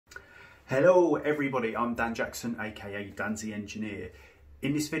Hello everybody, I'm Dan Jackson, aka Dan's the Engineer.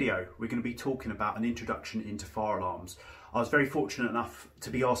 In this video, we're going to be talking about an introduction into fire alarms. I was very fortunate enough to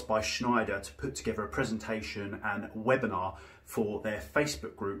be asked by Schneider to put together a presentation and webinar for their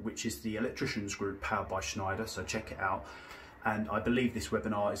Facebook group, which is the Electricians group powered by Schneider, so check it out. And I believe this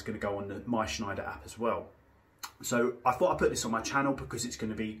webinar is going to go on the My Schneider app as well. So I thought I'd put this on my channel because it's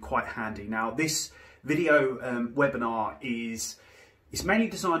going to be quite handy. Now this video webinar it's mainly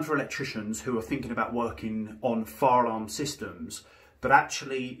designed for electricians who are thinking about working on fire alarm systems, but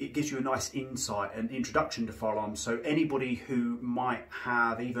actually it gives you a nice insight and introduction to fire alarms. So anybody who might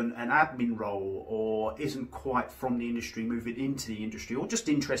have even an admin role or isn't quite from the industry moving into the industry, or just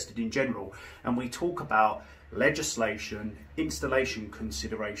interested in general. And we talk about legislation, installation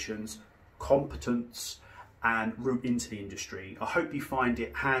considerations, competence, and route into the industry. I hope you find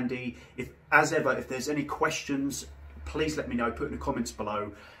it handy. As ever, if there's any questions, please let me know, put in the comments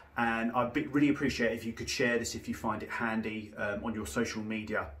below, and I'd really appreciate if you could share this if you find it handy on your social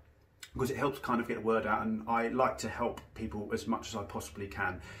media, because it helps kind of get the word out, and I like to help people as much as I possibly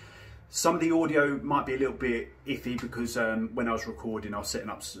can. Some of the audio might be a little bit iffy because when I was recording I was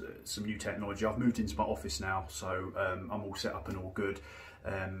setting up some new technology. I've moved into my office now, so I'm all set up and all good.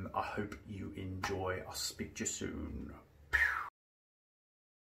 I hope you enjoy. I'll speak to you soon.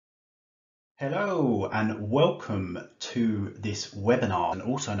 Hello and welcome to this webinar, and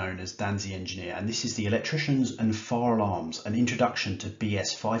also known as Dan's the Engineer, and this is the Electricians and Fire Alarms, an introduction to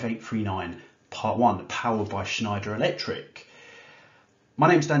BS 5839 Part 1, powered by Schneider Electric. My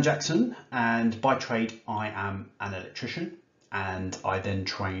name's Dan Jackson, and by trade I am an electrician, and I then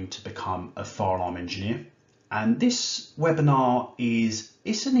trained to become a fire alarm engineer. And this webinar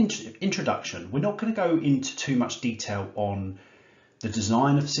it's an introduction. We're not going to go into too much detail on the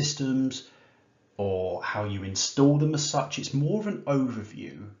design of systems or how you install them as such. It's more of an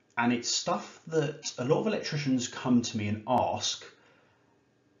overview, and it's stuff that a lot of electricians come to me and ask,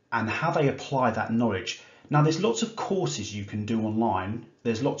 and how they apply that knowledge. Now there's lots of courses you can do online,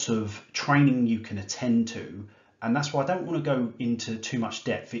 there's lots of training you can attend to, and that's why I don't want to go into too much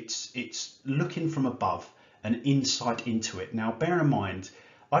depth. It's looking from above, an insight into it. Now bear in mind,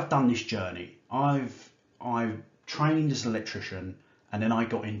 I've done this journey. I've trained as an electrician, and then I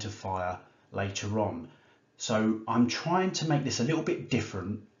got into fire later on. So I'm trying to make this a little bit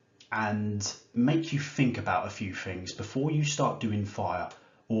different and make you think about a few things before you start doing fire,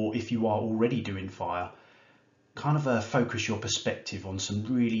 or if you are already doing fire, kind of focus your perspective on some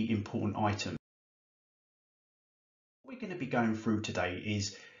really important items. What we're going to be going through today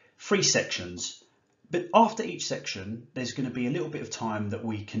is 3 sections, but after each section there's going to be a little bit of time that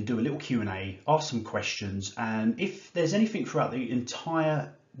we can do a little Q&A, ask some questions, and if there's anything throughout the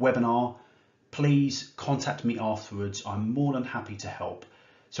entire webinar, please contact me afterwards. I'm more than happy to help.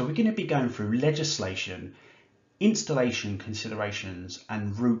 So we're going to be going through legislation, installation considerations,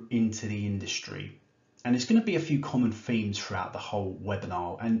 and route into the industry. And there's going to be a few common themes throughout the whole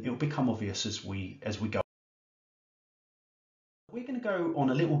webinar, and it'll become obvious as we go. We're going to go on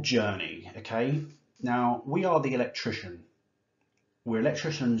a little journey, okay? Now, we are the electrician. We're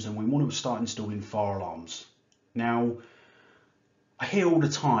electricians and we want to start installing fire alarms. Now, I hear all the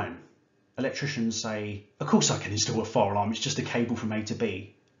time electricians say, of course I can install a fire alarm, it's just a cable from A to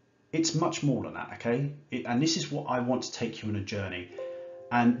B. It's much more than that, okay? And this is what I want to take you on a journey.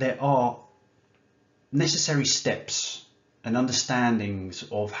 And there are necessary steps and understandings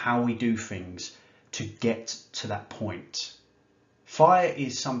of how we do things to get to that point. Fire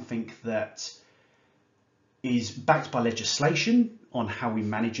is something that is backed by legislation on how we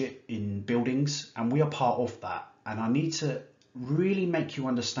manage it in buildings, and we are part of that. And I need to really make you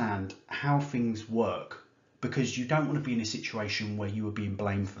understand how things work, because you don't want to be in a situation where you are being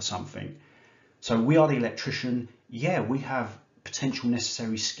blamed for something. So we are the electrician. Yeah, we have potential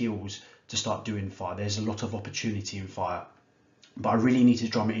necessary skills to start doing fire. There's a lot of opportunity in fire, but I really need to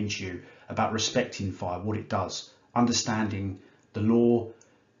drum it into you about respecting fire, what it does, understanding the law,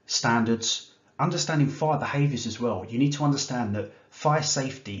 standards, understanding fire behaviours as well. You need to understand that fire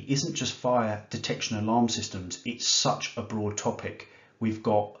safety isn't just fire detection alarm systems. It's such a broad topic. We've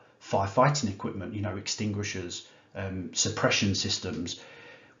got firefighting equipment, you know, extinguishers, suppression systems.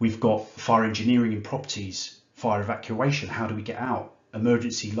 We've got fire engineering in properties, fire evacuation, how do we get out,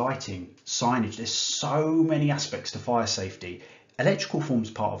 emergency lighting, signage. There's so many aspects to fire safety. Electrical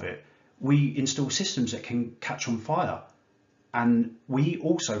forms part of it. We install systems that can catch on fire, and we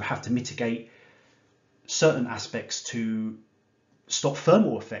also have to mitigate certain aspects to stop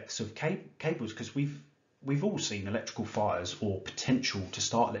thermal effects of cables, because we've all seen electrical fires or potential to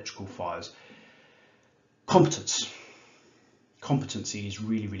start electrical fires. Competence. competency is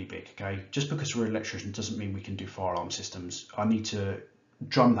really, really big, okay? Just because we're an electrician doesn't mean we can do fire alarm systems. I need to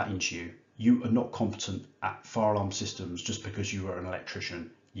drum that into you. You are not competent at fire alarm systems just because you are an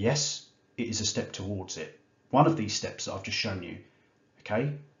electrician. Yes, it is a step towards it. One of these steps that I've just shown you,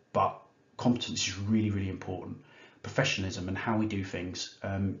 okay? But competence is really, really important. Professionalism and how we do things.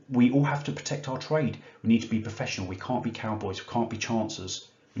 We all have to protect our trade. We need to be professional. We can't be cowboys. We can't be chancers.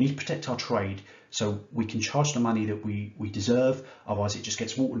 We need to protect our trade so we can charge the money that we deserve. Otherwise it just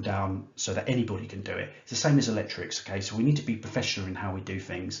gets watered down so that anybody can do it. It's the same as electrics, okay? So we need to be professional in how we do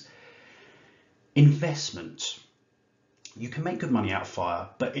things. Investment. You can make good money out of fire,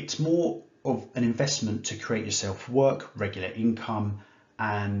 but it's more of an investment to create yourself work, regular income,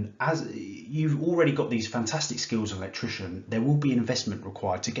 and as you've already got these fantastic skills as an electrician, there will be investment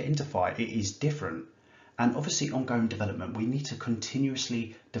required to get into fire. It is different. And obviously ongoing development, we need to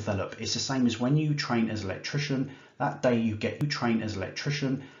continuously develop. It's the same as when you train as an electrician, that day you train as an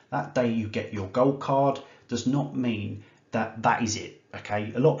electrician, that day you get your gold card, does not mean that that is it,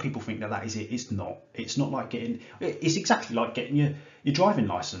 okay? A lot of people think that that is it. It's not. It's not like it's exactly like getting your driving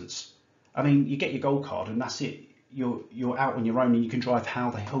license. I mean, you get your gold card and that's it. You're out on your own and you can drive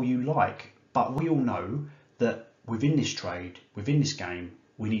how the hell you like. But we all know that within this trade, within this game,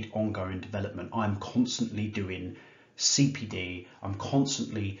 we need ongoing development. I'm constantly doing CPD. I'm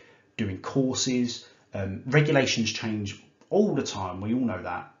constantly doing courses. Regulations change all the time. We all know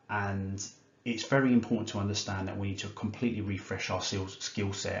that. And it's very important to understand that we need to completely refresh our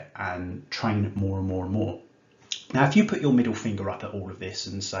skill set and train more and more and more. Now, if you put your middle finger up at all of this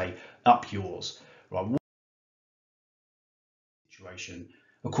and say, up yours, right? What situation?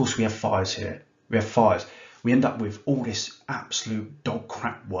 Of course, we have fires here. We have fires. We end up with all this absolute dog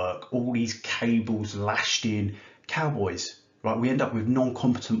crap work, all these cables lashed in, cowboys, right? We end up with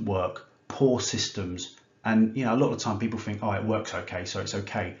non-competent work, poor systems. And, you know, a lot of the time people think, oh, it works okay, so it's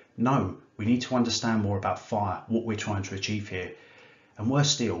okay. No, we need to understand more about fire, what we're trying to achieve here. And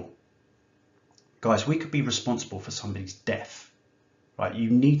worse still, guys, we could be responsible for somebody's death, right? You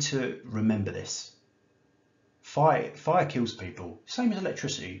need to remember this. Fire kills people, same as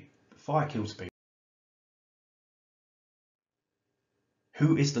electricity, fire kills people.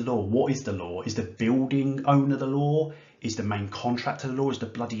 Who is the law? What is the law? Is the building owner the law? Is the main contractor the law? Is the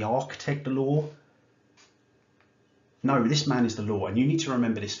bloody architect the law? No, this man is the law, and you need to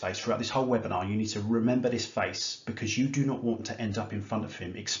remember this face throughout this whole webinar. You need to remember this face because you do not want to end up in front of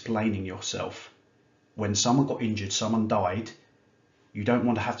him explaining yourself. When someone got injured, someone died, you don't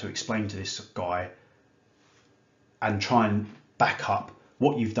want to have to explain to this guy and try and back up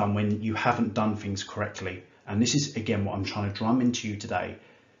what you've done when you haven't done things correctly. And this is, again, what I'm trying to drum into you today.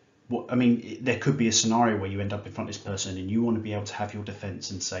 I mean, there could be a scenario where you end up in front of this person and you want to be able to have your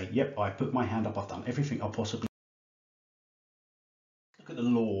defense and say, yep, I put my hand up, I've done everything I possibly. Look at the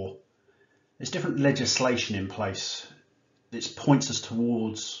law. There's different legislation in place that points us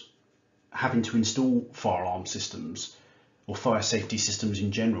towards having to install fire alarm systems or fire safety systems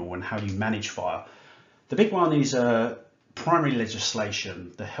in general and how you manage fire. The big one is primary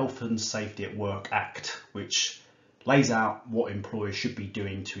legislation, the Health and Safety at Work Act, which lays out what employers should be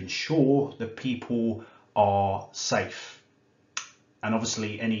doing to ensure that people are safe. And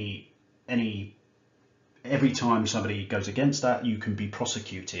obviously every time somebody goes against that, you can be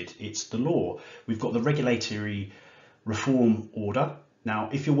prosecuted. It's the law. We've got the Regulatory Reform Order. Now,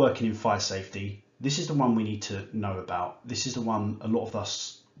 if you're working in fire safety, this is the one we need to know about. This is the one a lot of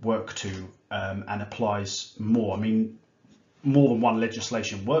us work to and applies more. I mean, more than one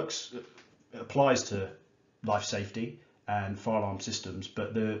legislation applies to life safety and fire alarm systems,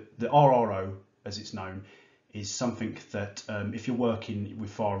 but the RRO, as it's known, is something that if you're working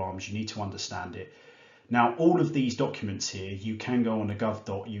with fire alarms, you need to understand it. Now, all of these documents here, you can go on the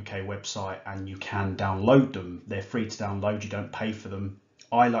gov.uk website and you can download them. They're free to download, you don't pay for them.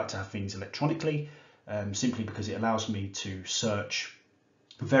 I like to have things electronically, simply because it allows me to search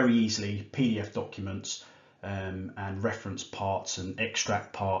very easily PDF documents and reference parts and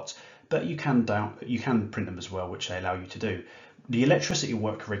extract parts, but you can print them as well, which they allow you to do. The electricity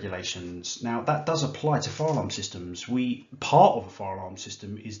work regulations, now that does apply to fire alarm systems. Part of a fire alarm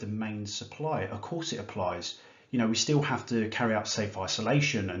system is the main supply. Of course it applies. You know, we still have to carry out safe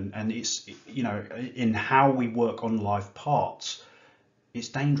isolation and it's, you know, in how we work on live parts, it's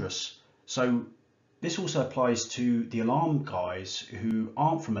dangerous. So this also applies to the alarm guys who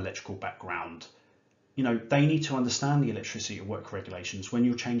aren't from electrical background. You know, they need to understand the electricity at work regulations. When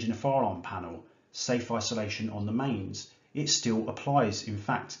you're changing a fire alarm panel, safe isolation on the mains, it still applies. In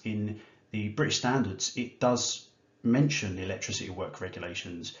fact, in the British standards, it does mention the electricity at work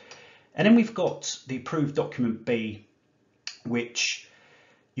regulations. And then we've got the approved document B, which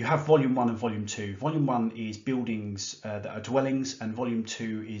you have volume 1 and volume 2. Volume 1 is buildings that are dwellings, and volume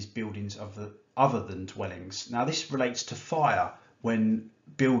 2 is buildings other than dwellings. Now this relates to fire when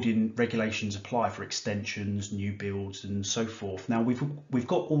building regulations apply for extensions, new builds and so forth. Now we've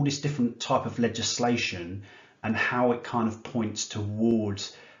got all this different type of legislation and how it kind of points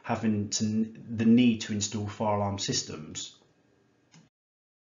towards having the need to install fire alarm systems.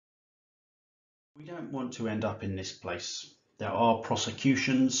 We don't want to end up in this place. There are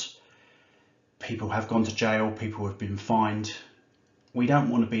prosecutions, people have gone to jail, people have been fined. We don't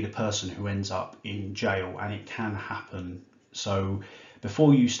want to be the person who ends up in jail, and it can happen. So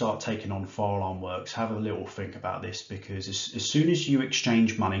before you start taking on fire alarm works, have a little think about this, because as soon as you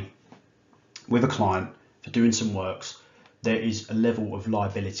exchange money with a client for doing some works, there is a level of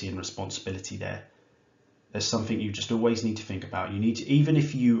liability and responsibility there. There's something you just always need to think about. You need to, even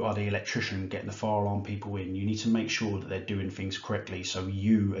if you are the electrician getting the fire alarm people in, you need to make sure that they're doing things correctly, so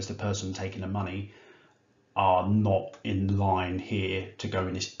you as the person taking the money are not in line here to go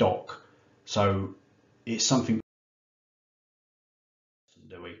in this dock. So it's something,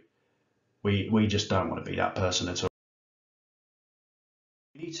 do we just don't want to be that person at all.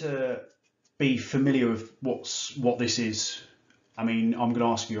 You need to be familiar with what this is. I mean, I'm going to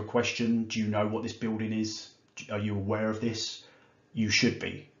ask you a question. Do you know what this building is? Are you aware of this? You should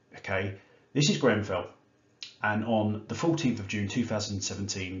be, okay? This is Grenfell, and on the 14th of June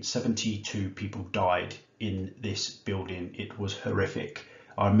 2017, 72 people died in this building. It was horrific.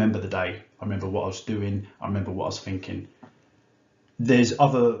 I remember the day. I remember what I was doing. I remember what I was thinking. There's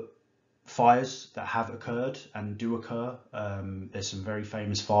other fires that have occurred and do occur. There's some very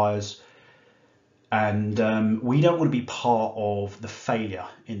famous fires. And we don't want to be part of the failure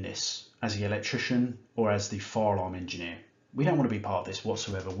in this as the electrician or as the fire alarm engineer. We don't want to be part of this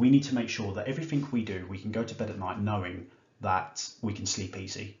whatsoever. We need to make sure that everything we do, we can go to bed at night knowing that we can sleep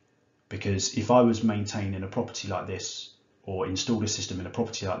easy. Because if I was maintaining a property like this or installed a system in a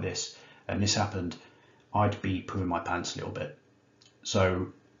property like this and this happened, I'd be pooing my pants a little bit. So,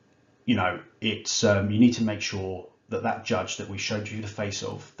 you know, it's you need to make sure that judge that we showed you the face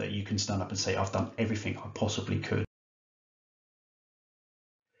of, that you can stand up and say, I've done everything I possibly could.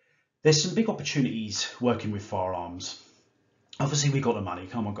 There's some big opportunities working with fire alarms. Obviously we got the money,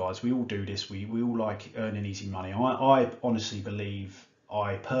 come on guys, we all do this, we all like earning easy money. I honestly believe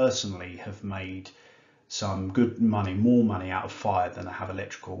I personally have made some good money, more money out of fire than I have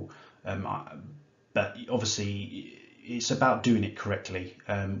electrical, but obviously it's about doing it correctly.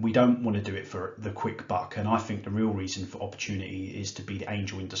 We don't want to do it for the quick buck, and I think the real reason for opportunity is to be the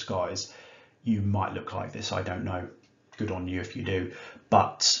angel in disguise. You might look like this, I don't know, good on you if you do,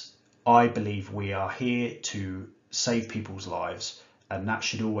 but I believe we are here to save people's lives, and that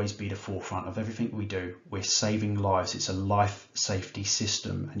should always be the forefront of everything we do. We're saving lives. It's a life safety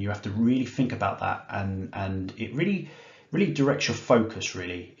system, and you have to really think about that, and it really directs your focus,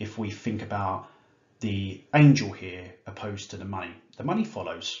 really, if we think about the angel here opposed to the money. The money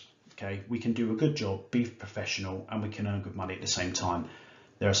follows, okay? We can do a good job, be professional, and we can earn good money at the same time.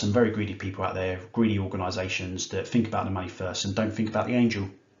 There are some very greedy people out there, greedy organisations that think about the money first and don't think about the angel.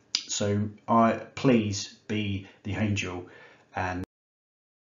 So please be the angel. And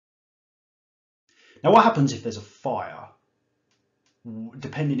now what happens if there's a fire?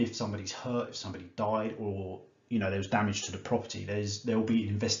 Depending if somebody's hurt, if somebody died, or there was damage to the property, there'll be an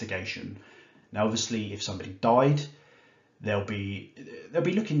investigation. Now, obviously, if somebody died, they'll be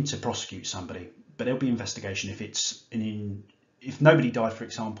looking to prosecute somebody, but there'll be investigation. If nobody died, for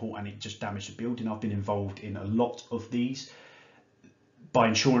example, and it just damaged the building, I've been involved in a lot of these. By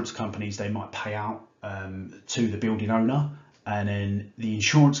insurance companies, they might pay out to the building owner, and then the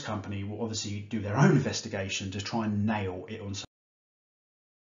insurance company will obviously do their own investigation to try and nail it on some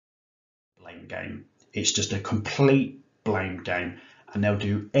blame game. It's just a complete blame game. And they'll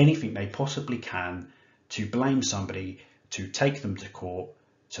do anything they possibly can to blame somebody, to take them to court,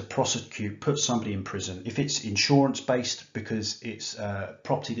 to prosecute, put somebody in prison. If it's insurance based because it's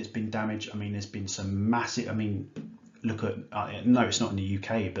property that's been damaged, I mean, there's been some massive, I mean, look at, no, it's not in the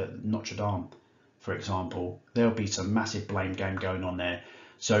UK, but Notre Dame, for example, there'll be some massive blame game going on there.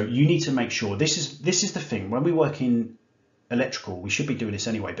 So you need to make sure, this is the thing, when we work in electrical, we should be doing this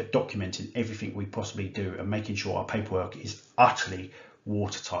anyway, but documenting everything we possibly do and making sure our paperwork is utterly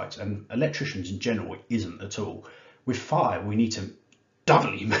watertight. And electricians in general, it isn't at all. With fire, we need to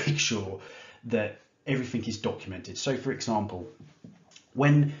doubly make sure that everything is documented. So for example,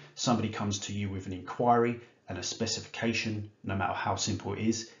 when somebody comes to you with an inquiry and a specification, no matter how simple it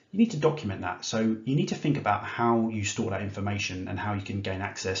is, you need to document that. So you need to think about how you store that information and how you can gain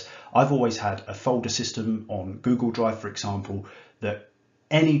access. I've always had a folder system on Google Drive, for example, that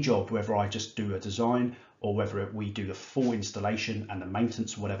any job, whether I just do a design or whether we do the full installation and the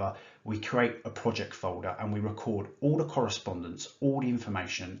maintenance or whatever, we create a project folder and we record all the correspondence, all the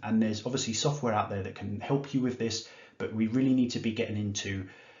information. And there's obviously software out there that can help you with this, but we really need to be getting into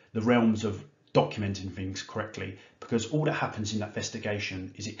the realms of documenting things correctly, because all that happens in that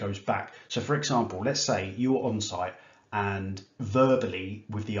investigation is it goes back. So for example, let's say you were on site and verbally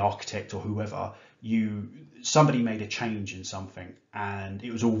with the architect or whoever, somebody made a change in something and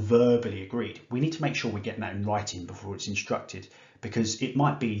it was all verbally agreed. We need to make sure we're getting that in writing before it's instructed, because it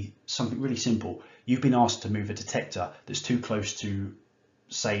might be something really simple. You've been asked to move a detector that's too close to,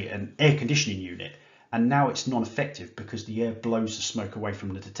 say, an air conditioning unit, and now it's non-effective because the air blows the smoke away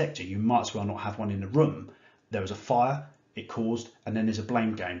from the detector. You might as well not have one in the room. There was a fire it caused, and then there's a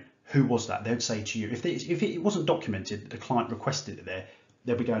blame game. Who was that? They'd say to you, if it wasn't documented that the client requested it there,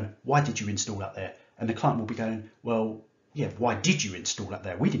 they'll be going, why did you install that there? And the client will be going, well, yeah, why did you install that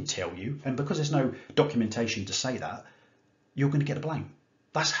there? We didn't tell you. And because there's no documentation to say that, you're going to get a blame.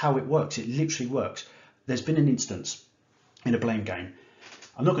 That's how it works. It literally works. There's been an instance in a blame game.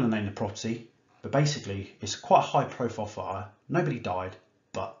 I'm not going to name the property, but basically it's quite a high profile fire. Nobody died,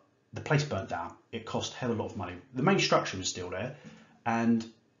 but the place burnt down. It cost a hell of a lot of money. The main structure was still there, and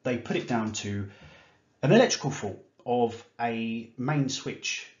they put it down to an electrical fault of a main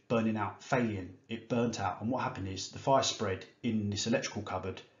switch burning out, failing. It burnt out, and what happened is the fire spread in this electrical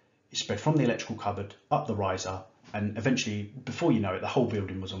cupboard. It spread from the electrical cupboard up the riser, and eventually, before you know it, the whole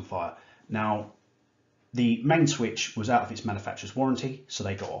building was on fire. Now, the main switch was out of its manufacturer's warranty, so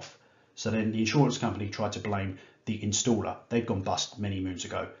they got off. So then the insurance company tried to blame the installer. They'd gone bust many moons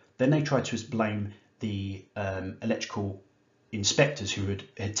ago. Then they tried to blame the electrical inspectors who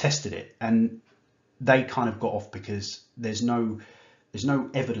had tested it, and they kind of got off because there's no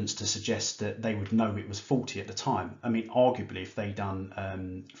evidence to suggest that they would know it was faulty at the time. I mean, arguably, if they'd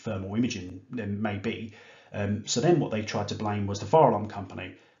done thermal imaging, then maybe. So then what they tried to blame was the fire alarm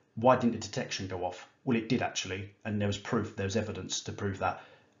company. Why didn't the detection go off? Well, it did actually, and there was proof, there was evidence to prove that.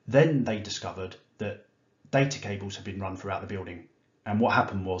 Then they discovered that data cables had been run throughout the building. And what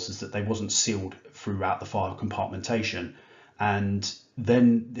happened was that they wasn't sealed throughout the fire compartmentation. And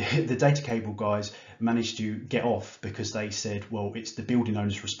then the data cable guys managed to get off because they said, well, it's the building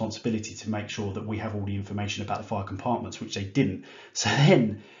owner's responsibility to make sure that we have all the information about the fire compartments, which they didn't. So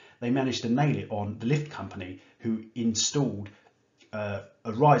then they managed to nail it on the lift company who installed a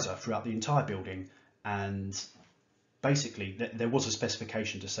riser throughout the entire building. And basically there was a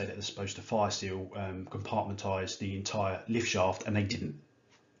specification to say that they're supposed to fire seal, compartmentise the entire lift shaft, and they didn't.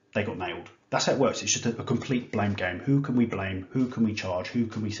 They got nailed. That's how it works. It's just a complete blame game. Who can we blame? Who can we charge? Who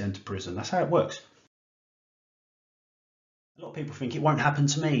can we send to prison? That's how it works. A lot of people think it won't happen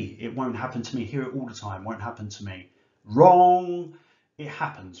to me. It won't happen to me. Hear it all the time. Won't happen to me. Wrong. It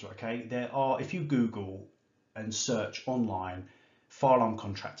happens. Okay. If you Google and search online, fire alarm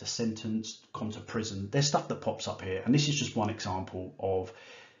contractor sentenced, gone to prison, there's stuff that pops up here. And this is just one example of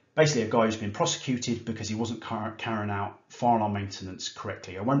basically a guy who's been prosecuted because he wasn't carrying out fire alarm maintenance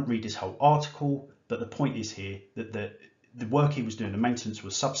correctly. I won't read this whole article, but the point is here that the work he was doing, the maintenance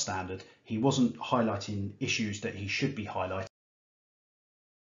was substandard. He wasn't highlighting issues that he should be highlighting.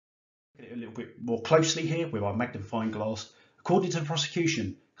 Look at it a little bit more closely here with our magnifying glass. According to the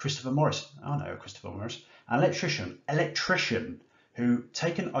prosecution, Christopher Morris, I know Christopher Morris, an electrician who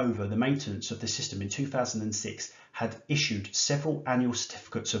taken over the maintenance of the system in 2006, had issued several annual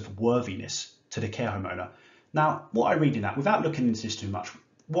certificates of worthiness to the care homeowner. Now, what I read in that, without looking into this too much,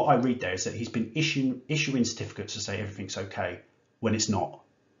 what I read there is that he's been issuing certificates to say everything's okay when it's not.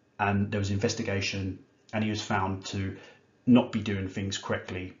 And there was an investigation and he was found to not be doing things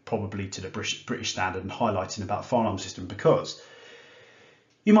correctly, probably to the British standard, and highlighting about the fire alarm system, because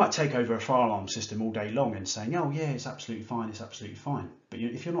you might take over a fire alarm system all day long and saying, oh yeah, it's absolutely fine, it's absolutely fine. But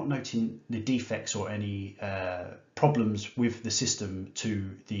if you're not noting the defects or any problems with the system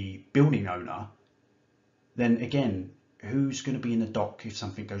to the building owner, then again, who's going to be in the dock if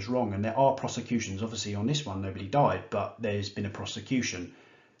something goes wrong? And there are prosecutions. Obviously on this one, nobody died, but there's been a prosecution.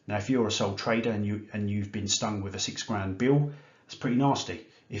 Now, if you're a sole trader and you've been stung with a £6,000 bill, that's pretty nasty.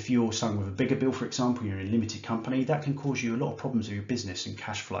 If you're stung with a bigger bill, for example, you're in a limited company, that can cause you a lot of problems with your business and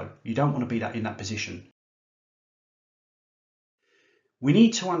cash flow. You don't want to be in that position. We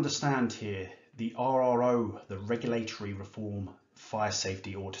need to understand here the RRO, the Regulatory Reform Fire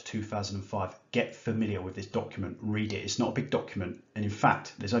Safety Order 2005. Get familiar with this document, read it. It's not a big document. And in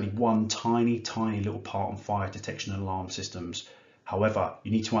fact, there's only one tiny little part on fire detection and alarm systems. However,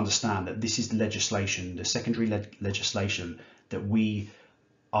 you need to understand that this is the legislation, the secondary legislation that we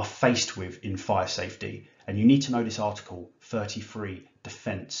are faced with in fire safety. And you need to know this Article 33,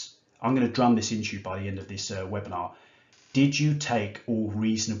 defence. I'm going to drum this into you by the end of this webinar. Did you take all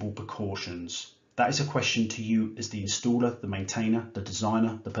reasonable precautions? That is a question to you as the installer, the maintainer, the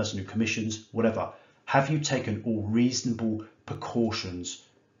designer, the person who commissions, whatever. Have you taken all reasonable precautions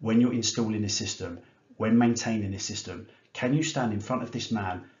when you're installing a system, when maintaining a system? Can you stand in front of this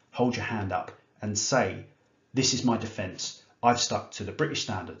man, hold your hand up and say, this is my defence. I've stuck to the British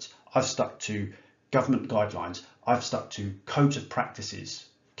standards. I've stuck to government guidelines. I've stuck to codes of practices.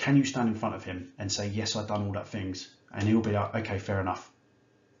 Can you stand in front of him and say, yes, I've done all that things? And he'll be like, okay, fair enough.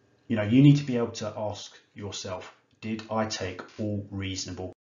 You know, you need to be able to ask yourself, did I take all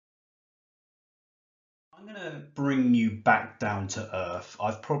reasonable? I'm going to bring you back down to earth.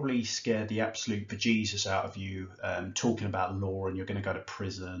 I've probably scared the absolute bejesus out of you talking about law, and you're going to go to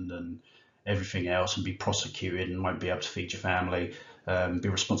prison and everything else and be prosecuted and won't be able to feed your family, be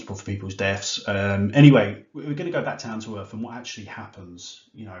responsible for people's deaths. Anyway, we're going to go back down to earth and what actually happens.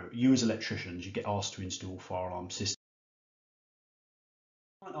 You know, you as electricians, you get asked to install fire alarm systems.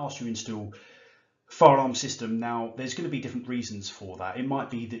 I might ask you to install fire alarm system. Now, there's going to be different reasons for that. It might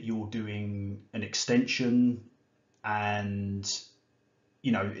be that you're doing an extension and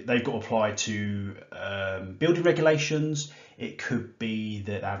you know they've got to apply to building regulations. It could be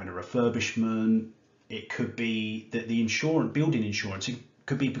that they're having a refurbishment. It could be that the building insurance, it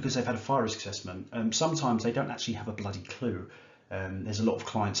could be because they've had a fire risk assessment. Sometimes they don't actually have a bloody clue. There's a lot of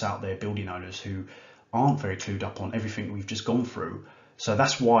clients out there, building owners, who aren't very clued up on everything we've just gone through. So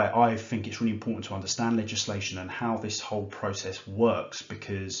that's why I think it's really important to understand legislation and how this whole process works,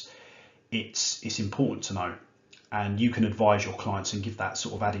 because it's important to know, and you can advise your clients and give that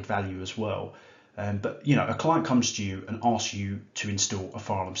sort of added value as well. But you know, a client comes to you and asks you to install a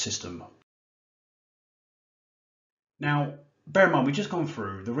fire alarm system. Now, bear in mind, we've just gone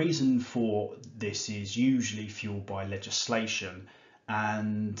through the reason for this is usually fueled by legislation.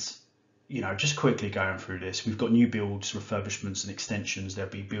 And you know, just quickly going through this, we've got new builds, refurbishments and extensions.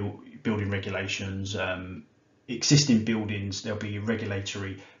 There'll be building regulations, existing buildings, there'll be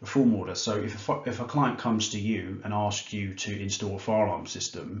regulatory reform orders. So if a client comes to you and asks you to install a fire alarm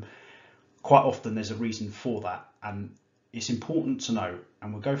system, quite often there's a reason for that, and it's important to know,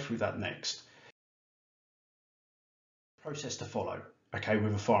 and we'll go through that next. Process to follow, okay,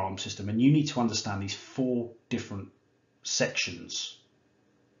 with a fire alarm system, and you need to understand these 4 different sections.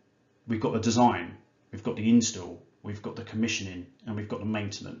 We've got the design, we've got the install, we've got the commissioning, and we've got the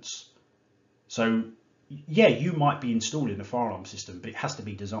maintenance. So yeah, you might be installing a fire alarm system, but it has to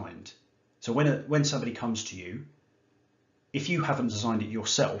be designed. So when somebody comes to you, if you haven't designed it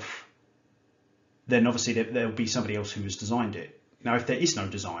yourself, then obviously there'll be somebody else who has designed it. Now, if there is no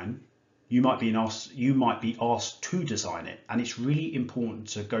design, you might be asked to design it, and it's really important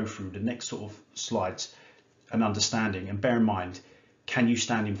to go through the next sort of slides and understanding, and bear in mind, can you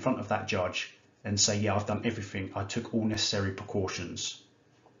stand in front of that judge and say, yeah, I've done everything, I took all necessary precautions?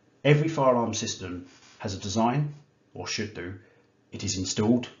 Every fire alarm system has a design, or should do. It is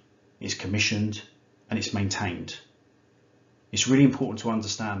installed, it's commissioned, and it's maintained. It's really important to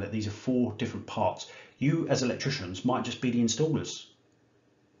understand that these are 4 different parts. You as electricians might just be the installers.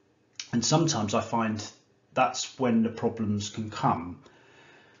 And sometimes I find that's when the problems can come.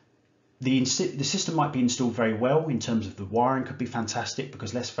 The system might be installed very well in terms of the wiring could be fantastic,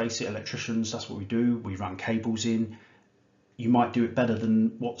 because let's face it, electricians, that's what we do. We run cables in. You might do it better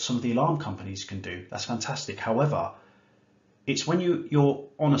than what some of the alarm companies can do. That's fantastic. However, it's when you're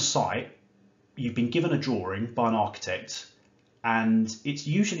on a site, you've been given a drawing by an architect, and it's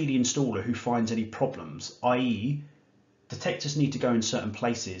usually the installer who finds any problems, i.e. detectors need to go in certain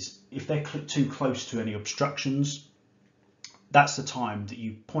places. If they're too close to any obstructions, that's the time that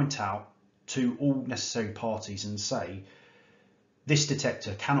you point out to all necessary parties and say, this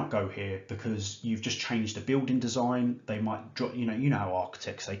detector cannot go here because you've just changed the building design. They might drop, you know how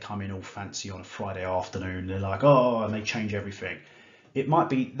architects, they come in all fancy on a Friday afternoon, they're like, oh, and they change everything. It might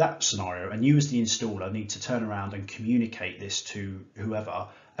be that scenario, and you as the installer need to turn around and communicate this to whoever,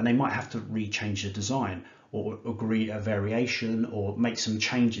 and they might have to re-change the design or agree a variation or make some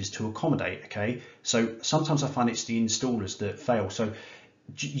changes to accommodate, okay? So sometimes I find it's the installers that fail. So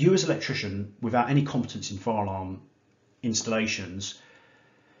you as an electrician, without any competence in fire alarm installations,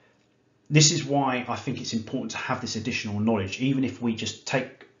 this is why I think it's important to have this additional knowledge. Even if we just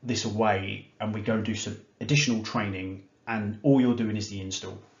take this away and we go and do some additional training and all you're doing is the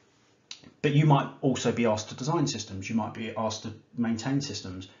install, but you might also be asked to design systems, you might be asked to maintain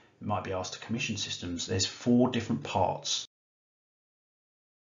systems, you might be asked to commission systems. There's 4 different parts.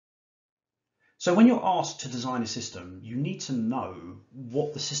 So when you're asked to design a system, you need to know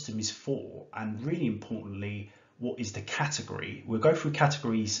what the system is for, and really importantly, what is the category. We'll go through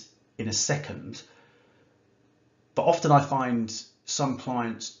categories in a second, but often I find some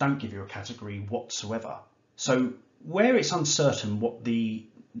clients don't give you a category whatsoever. So where it's uncertain what the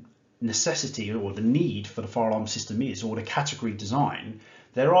necessity or the need for the fire alarm system is, or the category design,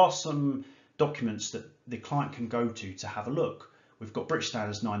 there are some documents that the client can go to have a look. We've got British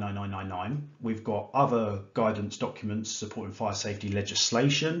Standards 99999, we've got other guidance documents supporting fire safety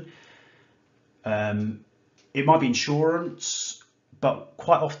legislation. It might be insurance, but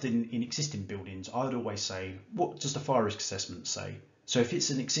quite often in existing buildings, I would always say, what does the fire risk assessment say? So if it's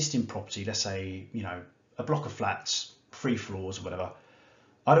an existing property, let's say, you know, a block of flats, 3 floors or whatever,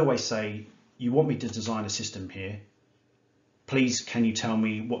 I'd always say, you want me to design a system here, please can you tell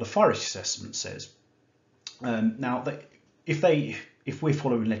me what the fire risk assessment says? Now, if we're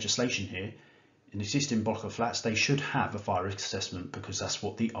following legislation here, an existing block of flats, they should have a fire risk assessment, because that's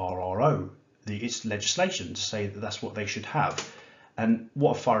what the RRO, it's legislation to say that that's what they should have. And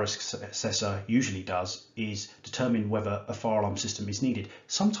what a fire risk assessor usually does is determine whether a fire alarm system is needed.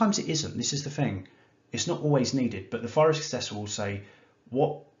 Sometimes it isn't. This is the thing. It's not always needed, but the fire risk assessor will say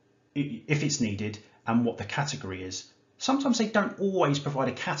what if it's needed and what the category is. Sometimes they don't always provide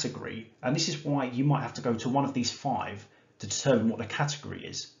a category, and this is why you might have to go to one of these 5 to determine what the category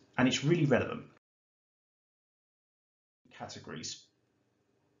is, and it's really relevant. Categories.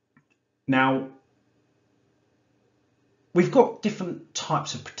 Now, we've got different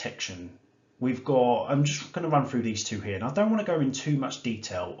types of protection. I'm just going to run through these 2 here, and I don't want to go in too much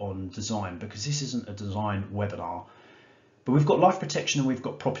detail on design because this isn't a design webinar, but we've got life protection and we've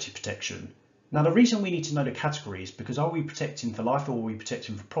got property protection. Now, the reason we need to know the category is because, are we protecting for life or are we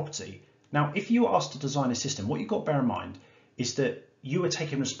protecting for property? Now, if you are asked to design a system, what you've got to bear in mind is that you are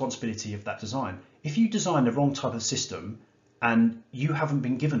taking responsibility of that design. If you design the wrong type of system and you haven't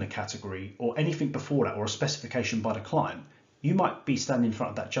been given a category or anything before that, or a specification by the client, you might be standing in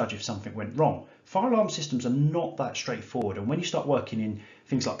front of that judge if something went wrong. Fire alarm systems are not that straightforward, and when you start working in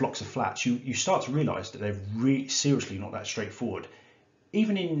things like blocks of flats, you start to realise that they're really seriously not that straightforward.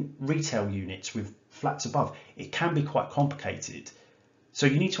 Even in retail units with flats above, it can be quite complicated. So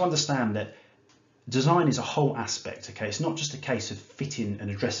you need to understand that design is a whole aspect, okay? It's not just a case of fitting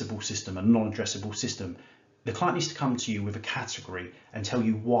an addressable system, a non-addressable system. The client needs to come to you with a category and tell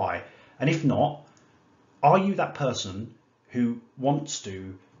you why. And if not, are you that person who wants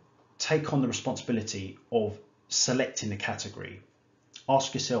to take on the responsibility of selecting the category?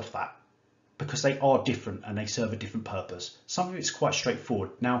 Ask yourself that, because they are different and they serve a different purpose. Some of it's quite straightforward.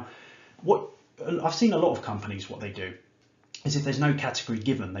 Now, what I've seen a lot of companies, what they do is, if there's no category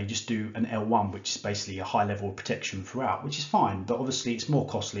given, they just do an L1, which is basically a high level of protection throughout, which is fine, but obviously it's more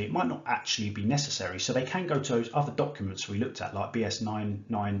costly. It might not actually be necessary. So they can go to those other documents we looked at, like BS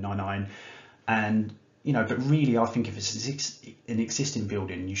 9999, and but really I think if it's an existing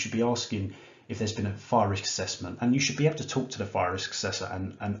building, you should be asking if there's been a fire risk assessment, and you should be able to talk to the fire risk assessor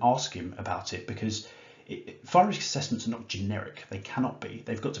and ask him about it, because fire risk assessments are not generic. They cannot be.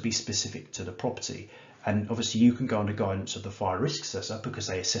 They've got to be specific to the property. And obviously you can go under guidance of the fire risk assessor, because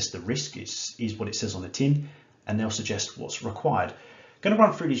they assess the risk is what it says on the tin, and they'll suggest what's required. I'm going to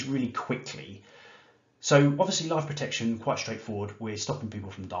run through these really quickly. So obviously life protection, quite straightforward. We're stopping people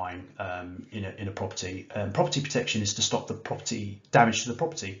from dying in a property. Property protection is to stop the property damage to the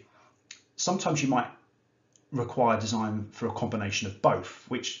property. Sometimes you might require design for a combination of both,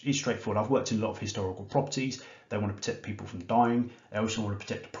 which is straightforward. I've worked in a lot of historical properties. They want to protect people from dying. They also want to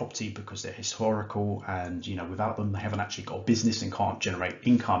protect the property because they're historical, and without them they haven't actually got a business and can't generate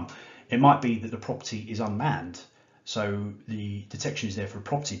income. It might be that the property is unmanned, so the detection is there for a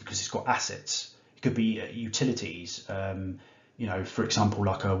property because it's got assets. It could be utilities, for example,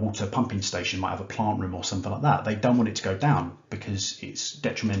 like a water pumping station might have a plant room or something like that. They don't want it to go down because it's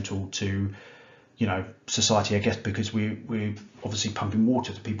detrimental to society, I guess, because we're obviously pumping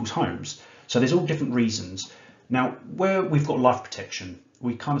water to people's homes. So there's all different reasons. Now, where we've got life protection,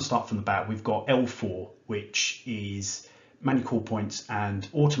 we kind of start from the back. We've got L4, which is manual call points and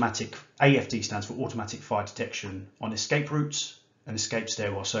automatic. AFD stands for automatic fire detection on escape routes and escape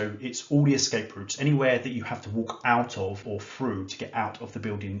stairwell. So it's all the escape routes, anywhere that you have to walk out of or through to get out of the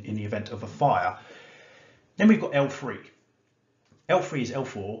building in the event of a fire. Then we've got L3. L3 is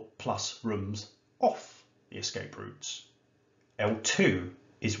L4 plus rooms off the escape routes. L2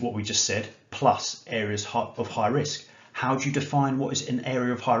 is what we just said, plus areas of high risk. How do you define what is an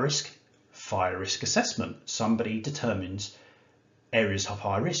area of high risk? Fire risk assessment. Somebody determines areas of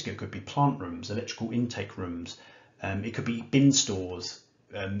high risk. It could be plant rooms, electrical intake rooms. It could be bin stores,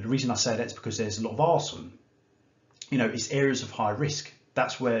 The reason I say that is because there's a lot of arson. You know, it's areas of high risk.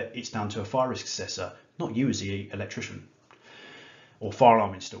 That's where it's down to a fire risk assessor, not you as the electrician or fire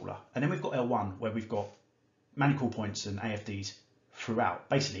alarm installer. And then we've got L1, where we've got manual call points and AFDs throughout,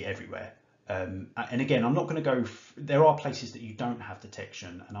 basically everywhere. And again, I'm not going to go, there are places that you don't have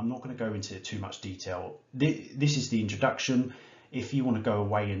detection, and I'm not going to go into too much detail. This is the introduction. If you want to go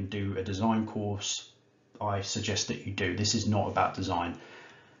away and do a design course, I suggest that you do. This is not about design.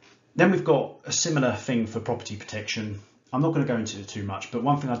 Then we've got a similar thing for property protection. I'm not going to go into it too much, but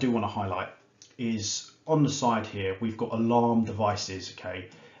one thing I do want to highlight is on the side here, we've got alarm devices, okay?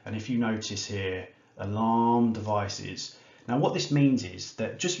 And if you notice here, alarm devices. Now what this means is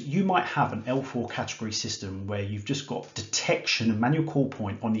that just you might have an L4 category system where you've just got detection and manual call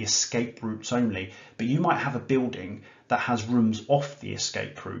point on the escape routes only, but you might have a building that has rooms off the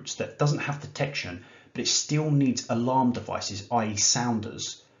escape routes that doesn't have detection, but it still needs alarm devices, i.e.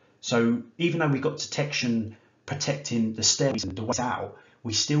 sounders. So even though we've got detection protecting the stairways and the ways out,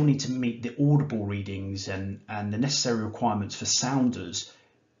 we still need to meet the audible readings and the necessary requirements for sounders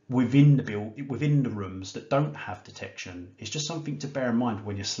within the rooms that don't have detection. It's just something to bear in mind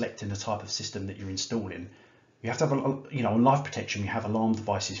when you're selecting the type of system that you're installing. You have to have on life protection, we have alarm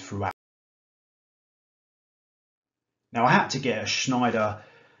devices throughout. Now I had to get a Schneider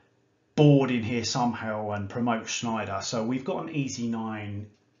board in here somehow and promote Schneider. So we've got an EZ9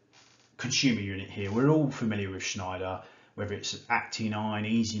 consumer unit here. We're all familiar with Schneider, whether it's Acti9,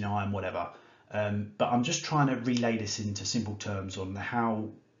 EZ9, whatever. But I'm just trying to relay this into simple terms on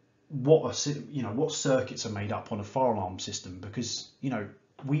what circuits are made up on a fire alarm system, because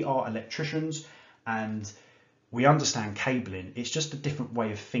we are electricians and we understand cabling. It's just a different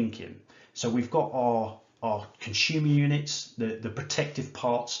way of thinking. So we've got our consumer units, the protective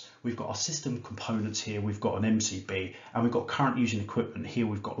parts, we've got our system components here, we've got an MCB, and we've got current using equipment here,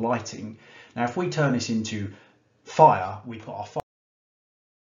 we've got lighting. Now if we turn this into fire, we've got our fire.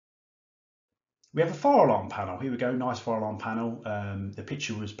 We have a fire alarm panel. Here we go, nice fire alarm panel. The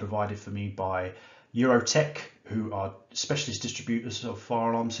picture was provided for me by Eurotech, who are specialist distributors of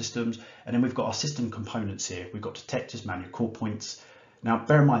fire alarm systems. And then we've got our system components here. We've got detectors, manual call points. Now,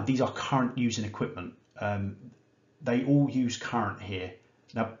 bear in mind, these are current using equipment. They all use current here.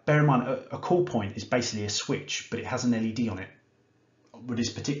 Now, bear in mind, a call point is basically a switch, but it has an LED on it with this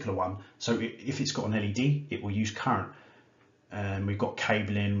particular one. So if it's got an LED, it will use current. And we've got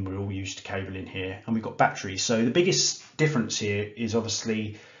cabling, we're all used to cabling here, and we've got batteries. So the biggest difference here is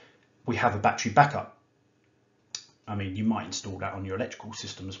obviously we have a battery backup. I mean, you might install that on your electrical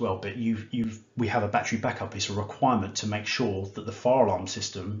system as well, but we have a battery backup. It's a requirement to make sure that the fire alarm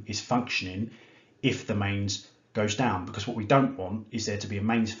system is functioning if the mains goes down, because what we don't want is there to be a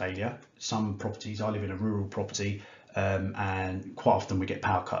mains failure. Some properties, I live in a rural property, and quite often we get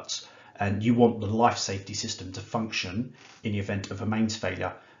power cuts. And you want the life safety system to function in the event of a mains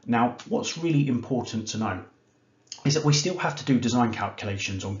failure. Now, what's really important to know is that we still have to do design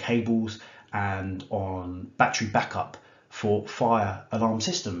calculations on cables and on battery backup for fire alarm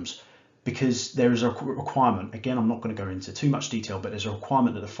systems, because there is a requirement. Again, I'm not going to go into too much detail, but there's a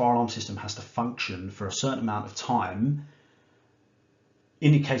requirement that the fire alarm system has to function for a certain amount of time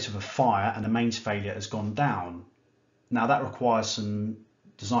in the case of a fire and the mains failure has gone down. Now, that requires some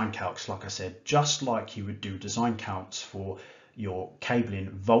design calcs, like I said, just like you would do design counts for your cabling.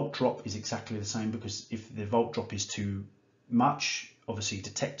 Volt drop is exactly the same, because if the volt drop is too much, obviously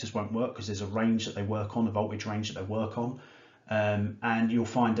detectors won't work, because there's a range that they work on, a voltage range that they work on, and you'll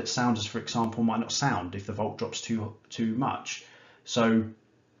find that sounders, for example, might not sound if the volt drops too much. So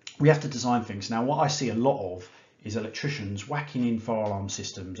we have to design things. Now, what I see a lot of is electricians whacking in fire alarm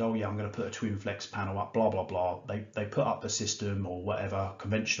systems. Oh yeah, I'm going to put a twin flex panel up, blah blah blah. They put up a system or whatever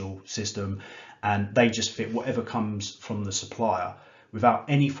conventional system, and they just fit whatever comes from the supplier without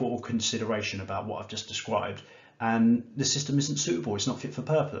any thought or consideration about what I've just described. And the system isn't suitable. It's not fit for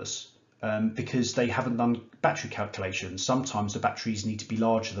purpose, because they haven't done battery calculations. Sometimes the batteries need to be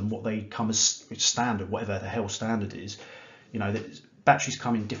larger than what they come as standard, whatever the hell standard is. Batteries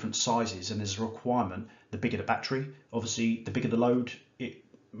come in different sizes, and there's a requirement. The bigger the battery, obviously, the bigger the load, it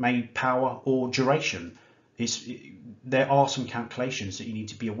may power or duration. There are some calculations that you need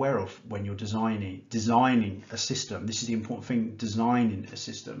to be aware of when you're designing a system. This is the important thing, designing a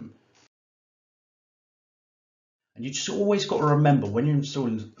system. And you just always got to remember, when you're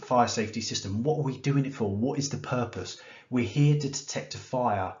installing a fire safety system, what are we doing it for? What is the purpose? We're here to detect a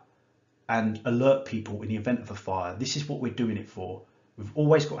fire and alert people in the event of a fire. This is what we're doing it for. We've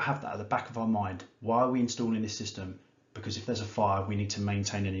always got to have that at the back of our mind. Why are we installing this system? Because if there's a fire, we need to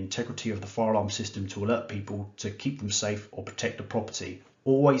maintain an integrity of the fire alarm system to alert people, to keep them safe or protect the property.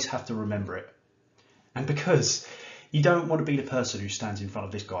 Always have to remember it. And because you don't want to be the person who stands in front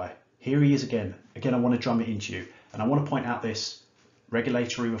of this guy. Here he is again. Again, I want to drum it into you. And I want to point out this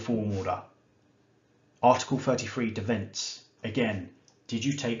regulatory reform order. Article 33 defence. Again, did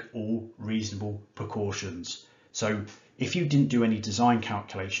you take all reasonable precautions? So if you didn't do any design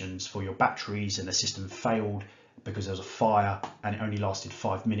calculations for your batteries and the system failed because there was a fire and it only lasted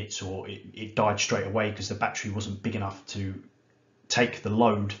 5 minutes, or it died straight away because the battery wasn't big enough to take the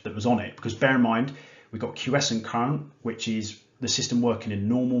load that was on it, because bear in mind, we've got quiescent current, which is the system working in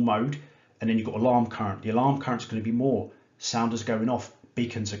normal mode, and then you've got alarm current. The alarm current is going to be more. Sounders are going off,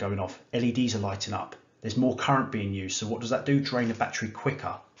 beacons are going off, LEDs are lighting up. There's more current being used. So what does that do? Drain the battery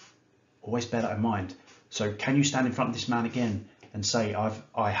quicker. Always bear that in mind. So can you stand in front of this man again and say,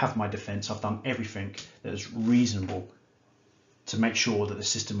 I have my defence, I've done everything that is reasonable to make sure that the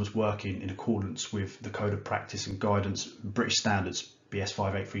system was working in accordance with the Code of Practice and Guidance, British Standards, BS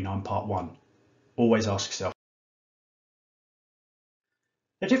 5839 Part 1. Always ask yourself.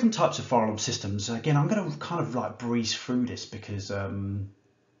 There are different types of fire alarm systems. Again, I'm going to kind of like breeze through this because I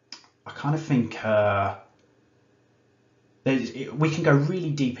kind of think we can go really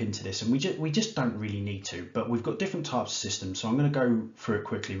deep into this, and we just don't really need to, but we've got different types of systems, so I'm going to go through it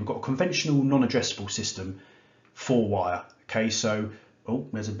quickly. We've got a conventional non-addressable system, 4-wire. Okay, so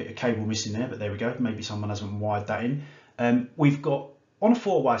there's a bit of cable missing there, but there we go. Maybe someone hasn't wired that in. We've got, on a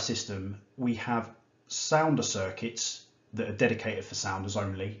 4-wire system, we have sounder circuits that are dedicated for sounders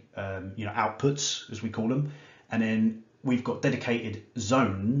only, outputs as we call them, and then we've got dedicated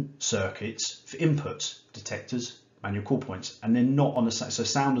zone circuits for inputs, detectors, manual call points, and they're not on the same. So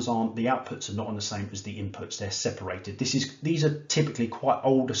sounders aren't, the outputs are not on the same as the inputs. They're separated. These are typically quite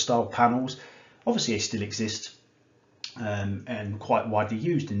older style panels. Obviously, they still exist and quite widely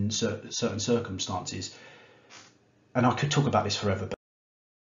used in certain circumstances. And I could talk about this forever. But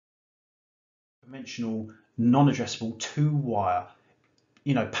conventional, non-addressable 2-wire.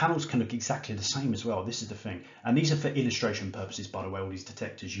 Panels can look exactly the same as well. This is the thing. And these are for illustration purposes, by the way, all these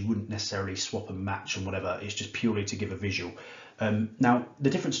detectors. You wouldn't necessarily swap and match and whatever. It's just purely to give a visual. Now, the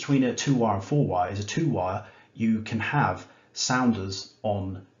difference between a 2-wire and 4-wire is a 2-wire, you can have sounders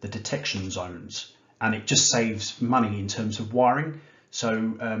on the detection zones, and it just saves money in terms of wiring. So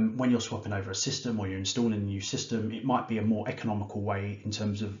when you're swapping over a system or you're installing a new system, it might be a more economical way in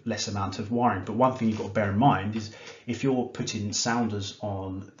terms of less amount of wiring. But one thing you've got to bear in mind is if you're putting sounders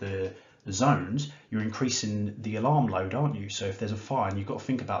on the zones, you're increasing the alarm load, aren't you? So if there's a fire, and you've got to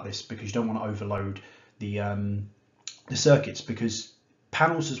think about this because you don't want to overload the circuits, because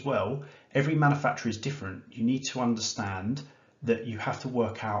panels as well, every manufacturer is different. You need to understand that you have to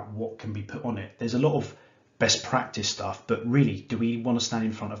work out what can be put on it. There's a lot of best practice stuff, but really, do we want to stand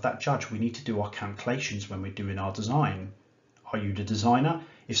in front of that judge? We need to do our calculations when we're doing our design. Are you the designer?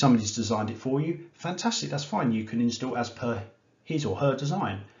 If somebody's designed it for you, fantastic, that's fine. You can install as per his or her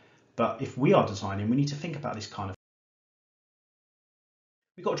design. But if we are designing, we need to think about this kind of.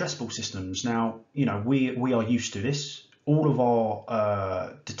 We've got addressable systems. Now, we are used to this. All of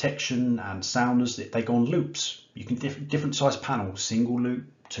our detection and sounders, they go on loops. You can different size panels, single loop,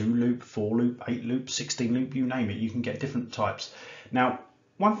 2 loop, 4 loop, 8 loop, 16 loop, you name it. You can get different types. Now,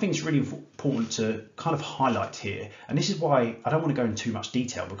 one thing is really important to kind of highlight here, and this is why I don't want to go into too much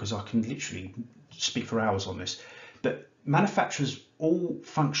detail because I can literally speak for hours on this, but manufacturers all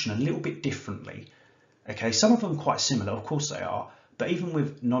function a little bit differently. Okay, some of them quite similar, of course they are, but even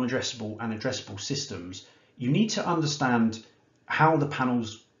with non-addressable and addressable systems, you need to understand how the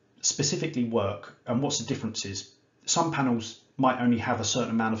panels specifically work and what's the differences. Some panels might only have a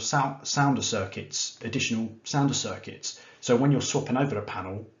certain amount of sounder circuits, additional sounder circuits. So when you're swapping over a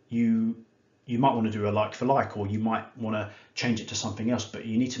panel, you might want to do a like for like, or you might want to change it to something else, but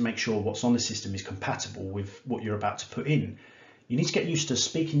you need to make sure what's on the system is compatible with what you're about to put in. You need to get used to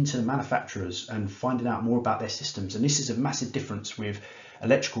speaking to the manufacturers and finding out more about their systems. And this is a massive difference with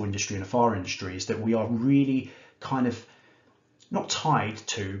electrical industry and the fire industry, is that we are really kind of not tied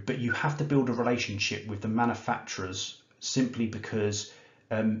to, but you have to build a relationship with the manufacturers simply because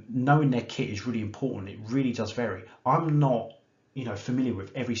knowing their kit is really important. It really does vary. I'm not, familiar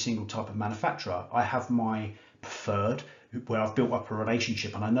with every single type of manufacturer. I have my preferred, where I've built up a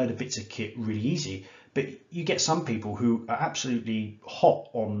relationship and I know the bits of kit really easy. But you get some people who are absolutely hot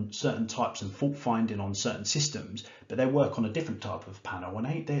on certain types and fault finding on certain systems, but they work on a different type of panel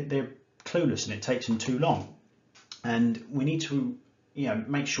and they're clueless and it takes them too long. And we need to,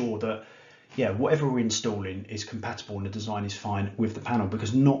 make sure that, whatever we're installing is compatible and the design is fine with the panel,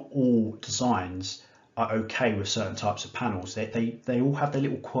 because not all designs are okay with certain types of panels. They all have their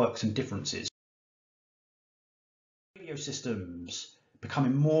little quirks and differences. Radio systems.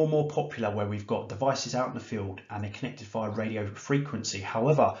 becoming more and more popular where we've got devices out in the field and they're connected via radio frequency.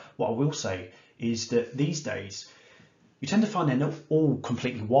 However, what I will say is that these days you tend to find they're not all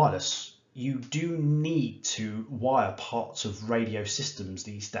completely wireless. You do need to wire parts of radio systems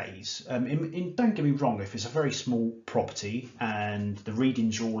these days. Don't get me wrong, if it's a very small property and the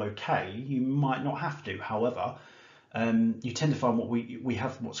readings are all okay, you might not have to. However, you tend to find we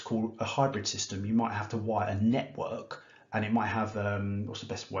have what's called a hybrid system. You might have to wire a network, and it might have what's the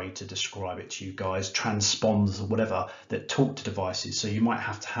best way to describe it to you guys, transponders or whatever that talk to devices. So you might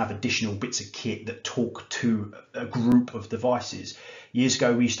have to have additional bits of kit that talk to a group of devices. Years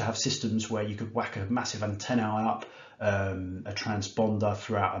ago we used to have systems where you could whack a massive antenna up, a transponder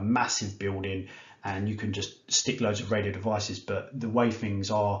throughout a massive building, and you can just stick loads of radio devices. But the way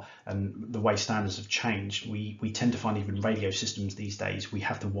things are and the way standards have changed, we tend to find even radio systems these days, we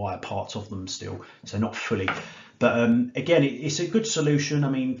have to wire parts of them still, so not fully. But again, it's a good solution. I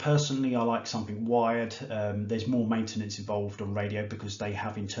mean, personally, I like something wired. There's more maintenance involved on radio because they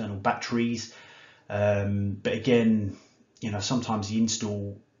have internal batteries. But again, you know, sometimes the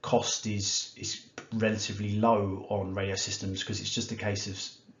install cost is relatively low on radio systems because it's just a case of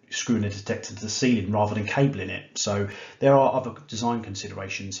screwing a detector to the ceiling rather than cabling it. So there are other design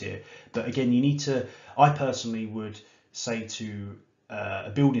considerations here. But again, you need to, I personally would say to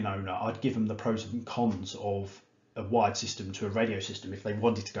a building owner, I'd give them the pros and cons of a wired system to a radio system if they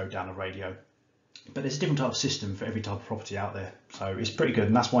wanted to go down a radio. But there's a different type of system for every type of property out there, so it's pretty good,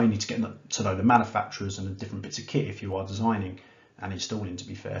 and that's why you need to get to know the manufacturers and the different bits of kit if you are designing and installing, to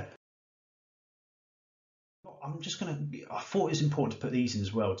be fair. I thought it was important to put these in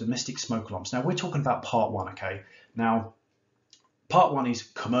as well, domestic smoke alarms. Now we're talking about part one, okay? Now part one is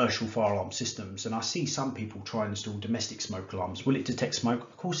commercial fire alarm systems, and I see some people try and install domestic smoke alarms. Will it detect smoke?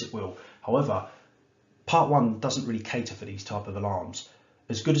 Of course it will. However, part one doesn't really cater for these type of alarms.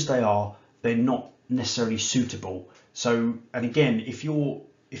 As good as they are, they're not necessarily suitable. So, and again, if you're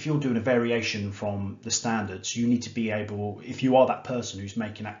doing a variation from the standards, you need to be able, if you are that person who's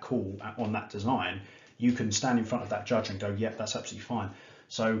making that call on that design, you can stand in front of that judge and go, yep, that's absolutely fine.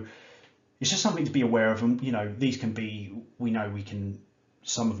 So it's just something to be aware of. And you know, these can be,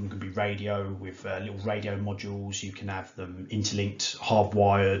 some of them can be radio with little radio modules. You can have them interlinked,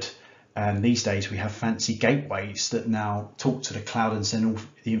 hardwired. And these days we have fancy gateways that now talk to the cloud and send all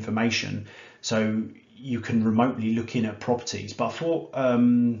the information, so you can remotely look in at properties. But I thought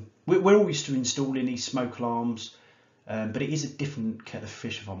we're all used to installing these smoke alarms, but it is a different kettle of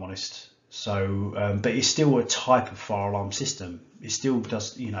fish, if I'm honest. So, but it's still a type of fire alarm system. It still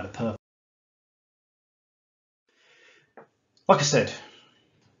does, you know, the purpose. Like I said,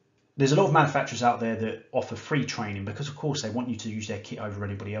 there's a lot of manufacturers out there that offer free training because, of course, they want you to use their kit over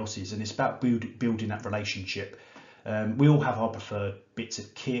anybody else's, and it's about building that relationship. We all have our preferred bits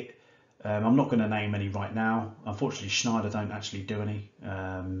of kit. I'm not going to name any right now. Unfortunately, Schneider don't actually do any,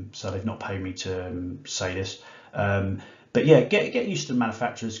 so they've not paid me to say this. But yeah, get used to the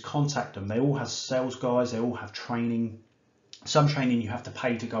manufacturers, contact them. They all have sales guys, they all have training. Some training you have to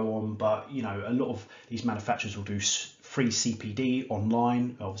pay to go on, but you know, a lot of these manufacturers will do free CPD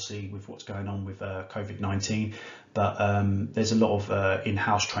online, obviously with what's going on with COVID-19, but there's a lot of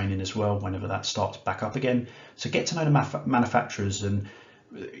in-house training as well whenever that starts back up again. So get to know the manufacturers and,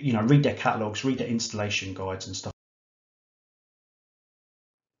 you know, read their catalogs, read their installation guides and stuff.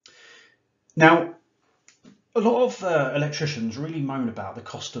 Now, a lot of electricians really moan about the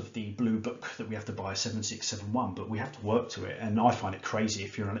cost of the blue book that we have to buy, 7671, but we have to work to it. And I find it crazy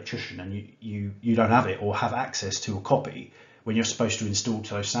if you're an electrician and you don't have it or have access to a copy when you're supposed to install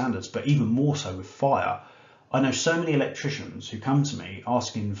to those standards. But even more so with fire, I know so many electricians who come to me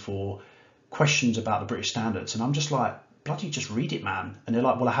asking for questions about the British standards, and I'm just like, bloody just read it, man. And they're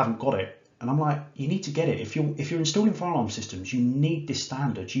like, well, I haven't got it. And I'm like, you need to get it. If you're installing fire alarm systems, you need this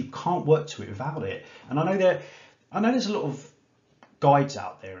standard. You can't work to it without it. And I know there's a lot of guides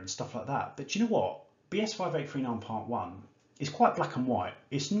out there and stuff like that. But you know what? BS 5839 Part 1 is quite black and white.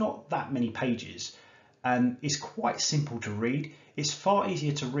 It's not that many pages, and it's quite simple to read. It's far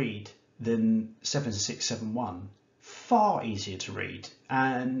easier to read than 7671. Far easier to read.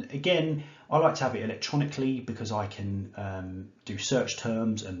 And again, I like to have it electronically because I can do search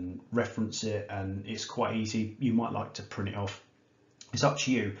terms and reference it, and it's quite easy. You might like to print it off. It's up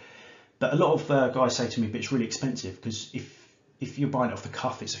to you. But a lot of guys say to me, but it's really expensive, because if you're buying it off the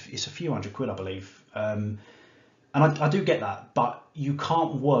cuff, it's a few £100, I believe. And I do get that, but you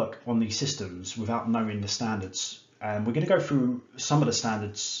can't work on these systems without knowing the standards. And we're going to go through some of the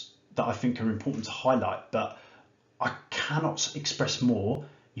standards that I think are important to highlight, but I cannot express more.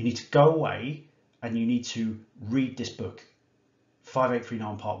 You need to go away and you need to read this book.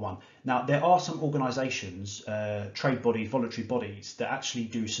 5839 Part 1. Now, there are some organisations, trade bodies, voluntary bodies, that actually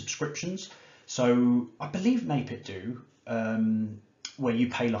do subscriptions. So I believe NAPIT do, where you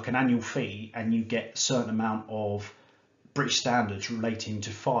pay like an annual fee and you get a certain amount of British standards relating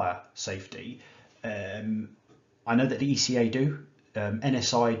to fire safety. I know that the ECA do,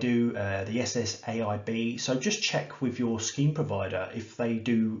 NSI do, the SSAIB. So just check with your scheme provider if they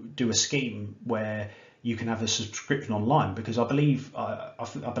do a scheme where you can have a subscription online, because I believe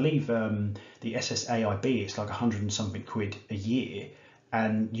the SSAIB, it's like 100 and something quid a year,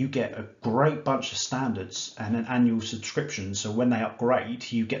 and you get a great bunch of standards and an annual subscription. So when they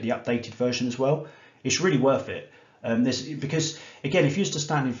upgrade, you get the updated version as well. It's really worth it. Because again, if you used to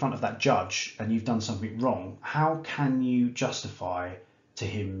stand in front of that judge and you've done something wrong, how can you justify to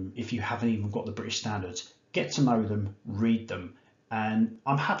him if you haven't even got the British standards? Get to know them, read them. And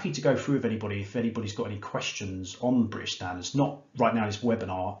I'm happy to go through with anybody if anybody's got any questions on British standards, not right now in this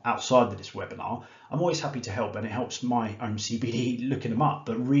webinar, outside of this webinar. I'm always happy to help, and it helps my own CBD looking them up,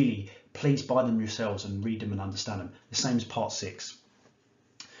 but really please buy them yourselves and read them and understand them. The same as part 6.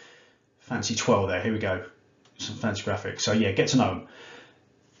 Fancy 12 there, here we go. Some fancy graphics. So yeah, get to know them.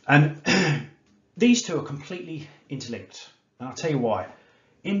 And these two are completely interlinked. And I'll tell you why.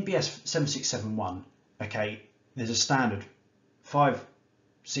 In BS 7671, okay, there's a standard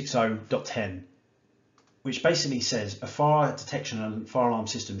 560.10, which basically says a fire detection and fire alarm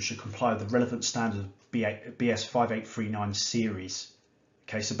system should comply with the relevant standard of BS 5839 series.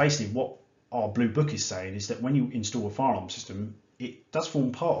 Okay, so basically what our blue book is saying is that when you install a fire alarm system, it does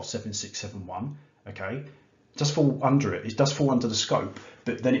form part of 7671, okay? It does fall under it, it does fall under the scope,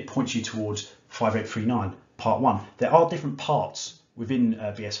 but then it points you towards 5839 part 1. There are different parts within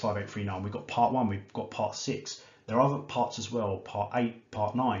BS 5839. We've got part 1, we've got part 6. There are other parts as well, part 8,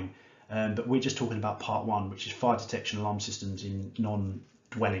 part 9, but we're just talking about part 1, which is fire detection alarm systems in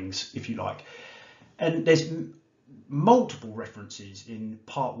non-dwellings, if you like. And there's multiple references in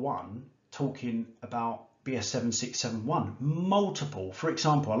part 1 talking about BS 7671, multiple. For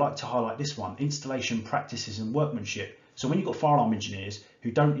example, I like to highlight this one, installation practices and workmanship. So when you've got fire alarm engineers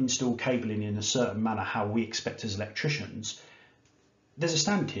who don't install cabling in a certain manner how we expect as electricians, there's a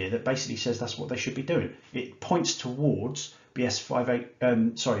standard here that basically says that's what they should be doing. It points towards BS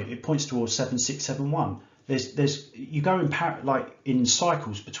 7671. You go in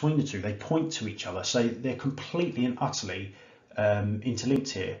cycles between the two. They point to each other, so they're completely and utterly interlinked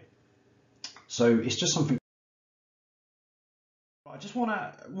here. So it's just something. I just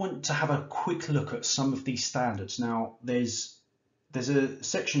want to have a quick look at some of these standards. Now there's a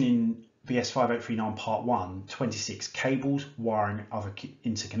section in BS 5839 Part 1, 26, cables, wiring, and other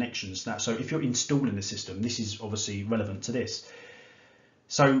interconnections. Now, so if you're installing the system, this is obviously relevant to this.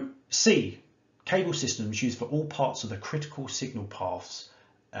 So C, cable systems used for all parts of the critical signal paths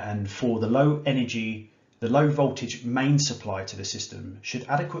and for the low voltage main supply to the system should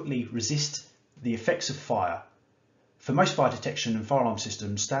adequately resist the effects of fire. For most fire detection and fire alarm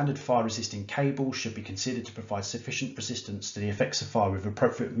systems, standard fire resisting cables should be considered to provide sufficient resistance to the effects of fire with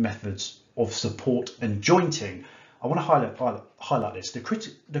appropriate methods of support and jointing. I want to highlight this.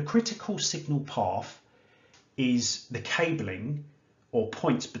 The critical signal path is the cabling or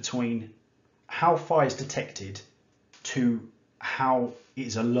points between how fire is detected to how it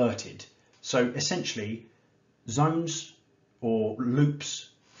is alerted. So essentially zones or loops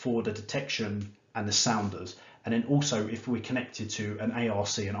for the detection and the sounders. And then also if we're connected to an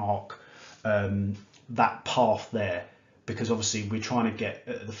ARC and ARC, that path there, because obviously we're trying to get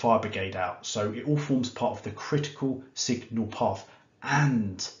the fire brigade out. So it all forms part of the critical signal path.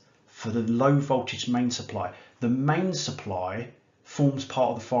 And for the low voltage main supply, the main supply forms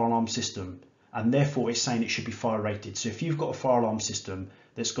part of the fire alarm system, and therefore it's saying it should be fire rated. So if you've got a fire alarm system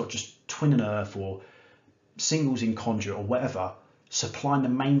that's got just twin and earth or singles in conduit or whatever, supplying the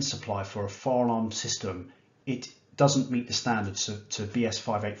main supply for a fire alarm system, it doesn't meet the standards to BS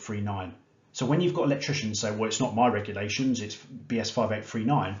 5839. So when you've got electricians say, well, it's not my regulations, it's BS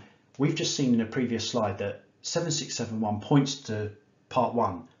 5839, we've just seen in a previous slide that 7671 points to part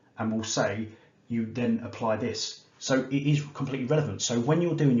 1 and will say you then apply this. So it is completely relevant. So when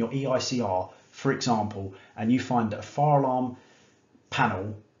you're doing your EICR, for example, and you find that a fire alarm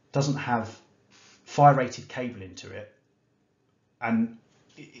panel doesn't have fire rated cable into it, and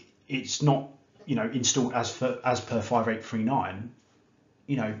it's not, installed as per 5839,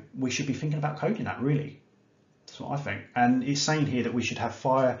 we should be thinking about coding that, really. That's what I think. And it's saying here that we should have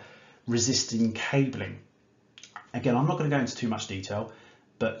fire resisting cabling. Again, I'm not going to go into too much detail,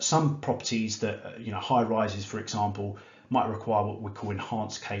 but some properties that, high rises, for example, might require what we call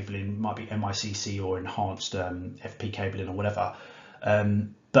enhanced cabling, might be MICC or enhanced FP cabling or whatever.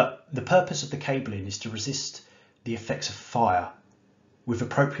 But the purpose of the cabling is to resist the effects of fire with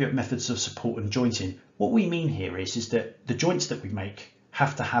appropriate methods of support and jointing. What we mean here is that the joints that we make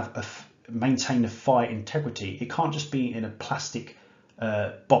have to have maintain a fire integrity. It can't just be in a plastic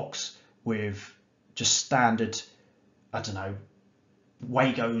box with just standard, I don't know,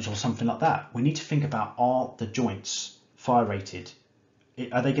 Wagos or something like that. We need to think about, are the joints fire rated?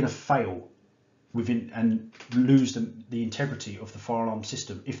 Are they going to fail within and lose the integrity of the fire alarm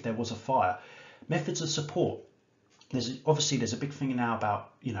system if there was a fire? Methods of support. There's a big thing now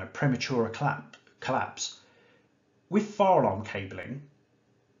about, you know, premature collapse. With fire alarm cabling,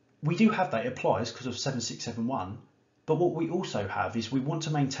 we do have that. It applies because of 7671. But what we also have is we want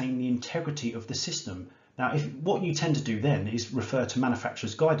to maintain the integrity of the system. Now, what you tend to do then is refer to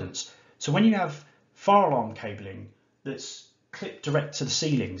manufacturer's guidance. So when you have fire alarm cabling that's clipped direct to the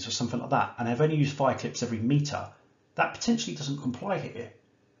ceilings or something like that, and they've only used fire clips every meter, that potentially doesn't comply here,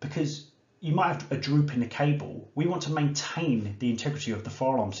 because you might have a droop in the cable. We want to maintain the integrity of the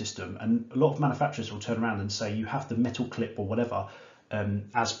fire alarm system, and a lot of manufacturers will turn around and say you have the metal clip or whatever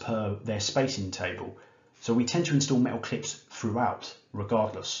as per their spacing table. So we tend to install metal clips throughout,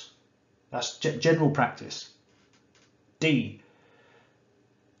 regardless. That's general practice. D.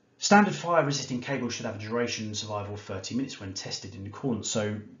 Standard fire resisting cables should have a duration survival of 30 minutes when tested in accordance.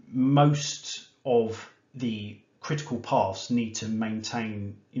 So most of the critical paths need to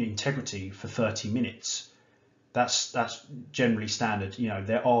maintain integrity for 30 minutes. That's generally standard. You know,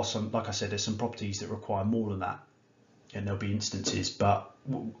 there are some, like I said, there's some properties that require more than that, and there'll be instances, but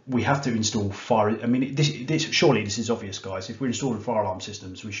we have to install fire. I mean, surely this is obvious, guys. If we're installing fire alarm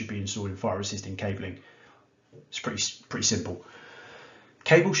systems, we should be installing fire resisting cabling. It's pretty simple.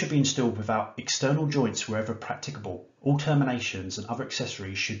 Cable should be installed without external joints wherever practicable. All terminations and other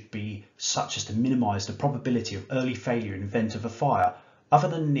accessories should be such as to minimise the probability of early failure in event of a fire, other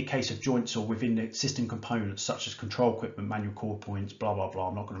than in the case of joints or within the system components such as control equipment, manual core points, blah, blah, blah.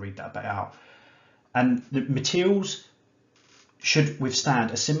 I'm not going to read that bit out. And the materials should withstand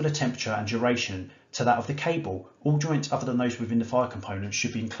a similar temperature and duration to that of the cable. All joints other than those within the fire components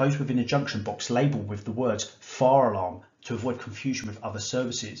should be enclosed within a junction box labelled with the words fire alarm to avoid confusion with other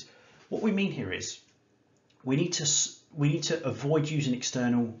services. What we mean here is we need to avoid using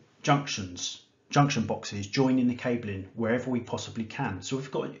external junction boxes joining the cabling wherever we possibly can. So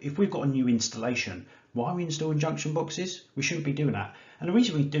if we've got a new installation, why are we installing junction boxes? We shouldn't be doing that. And the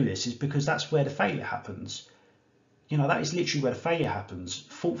reason we do this is because that's where the failure happens. You know, that is literally where the failure happens,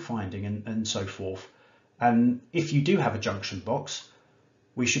 fault finding and so forth. And if you do have a junction box,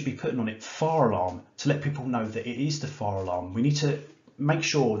 we should be putting on it fire alarm to let people know that it is the fire alarm. We need to make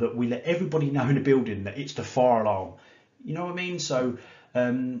sure that we let everybody know in the building that it's the fire alarm. You know what I mean? So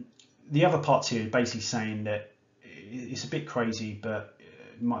the other parts here are basically saying that it's a bit crazy, but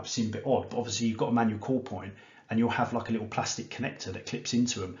it might seem a bit odd. But obviously you've got a manual core point, and you'll have like a little plastic connector that clips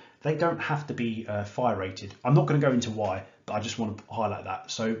into them. They don't have to be fire rated. I'm not going to go into why, but I just want to highlight that.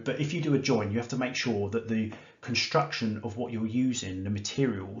 So, but if you do a join, you have to make sure that the construction of what you're using, the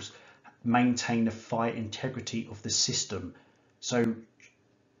materials, maintain the fire integrity of the system. So,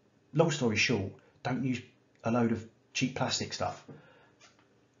 long story short, don't use a load of cheap plastic stuff.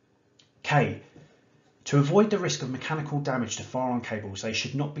 K. To avoid the risk of mechanical damage to fire alarm cables, they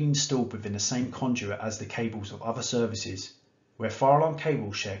should not be installed within the same conduit as the cables of other services. Where fire alarm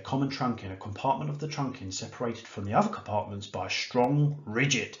cables share common trunking, a compartment of the trunking separated from the other compartments by a strong,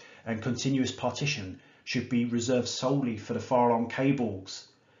 rigid and continuous partition should be reserved solely for the fire alarm cables.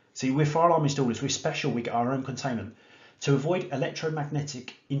 See, we're fire alarm installers, we're special, we get our own containment. To avoid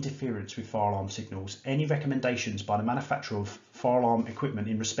electromagnetic interference with fire alarm signals, any recommendations by the manufacturer of fire alarm equipment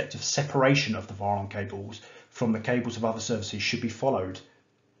in respect of separation of the fire alarm cables from the cables of other services should be followed.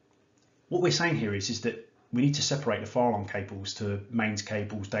 What we're saying here is that we need to separate the fire alarm cables to mains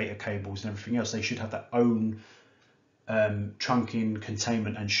cables, data cables and everything else. They should have their own trunking,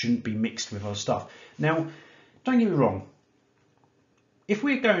 containment, and shouldn't be mixed with other stuff. Now, don't get me wrong. If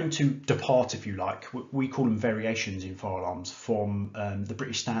we're going to depart, if you like, we call them variations in fire alarms from the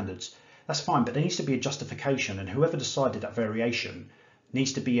British standards, that's fine, but there needs to be a justification, and whoever decided that variation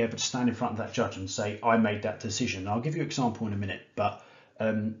needs to be able to stand in front of that judge and say, I made that decision. I'll give you an example in a minute, but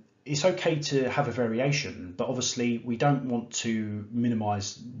it's okay to have a variation, but obviously we don't want to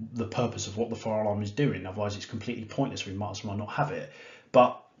minimise the purpose of what the fire alarm is doing, otherwise it's completely pointless, we might as well not have it.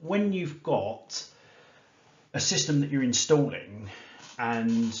 But when you've got a system that you're installing,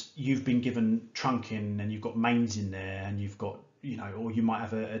 and you've been given trunking and you've got mains in there and you've got, you know, or you might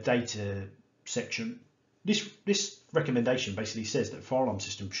have a data section. This recommendation basically says that fire alarm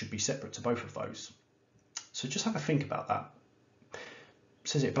system should be separate to both of those. So just have a think about that.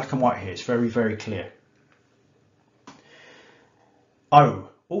 says it black and white here. It's very, very clear. O.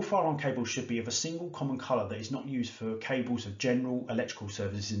 All fire alarm cables should be of a single common colour that is not used for cables of general electrical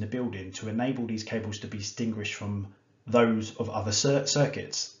services in the building to enable these cables to be distinguished from those of other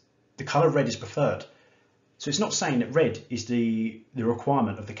circuits. The colour red is preferred. So it's not saying that red is the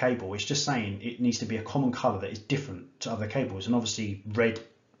requirement of the cable. It's just saying it needs to be a common colour that is different to other cables. And obviously red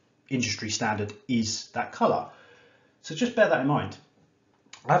industry standard is that colour. So just bear that in mind.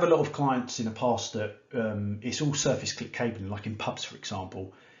 I have a lot of clients in the past that it's all surface clip cabling, like in pubs, for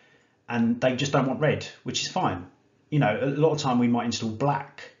example, and they just don't want red, which is fine. You know, a lot of time we might install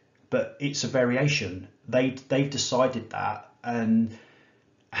black, but it's a variation. They've decided that, and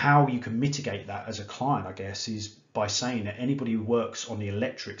how you can mitigate that as a client, I guess, is by saying that anybody who works on the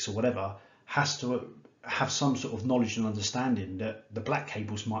electrics or whatever has to have some sort of knowledge and understanding that the black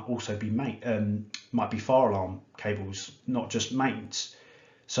cables might also be might be fire alarm cables, not just mains.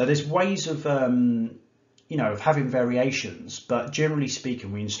 So there's ways of you know, of having variations, but generally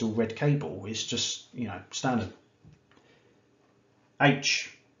speaking, we install red cable. It's just, you know, standard.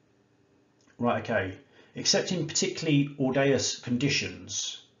 H. Right, okay. Except in particularly audacious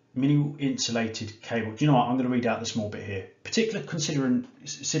conditions, mini insulated cable. Do you know what? I'm going to read out the small bit here. Particular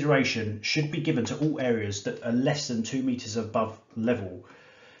consideration should be given to all areas that are less than 2 meters above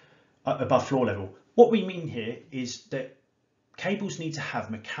floor level. What we mean here is that cables need to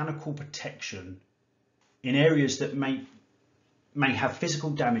have mechanical protection in areas that may have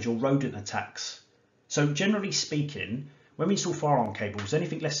physical damage or rodent attacks. So generally speaking, when we install fire alarm cables,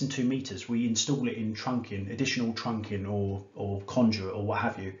 anything less than 2 meters, we install it in trunking, additional trunking or conduit or what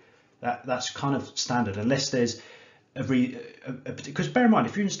have you. That's kind of standard, unless there's because bear in mind,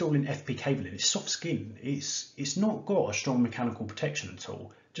 if you're installing FP cabling, it's soft skin. It's not got a strong mechanical protection at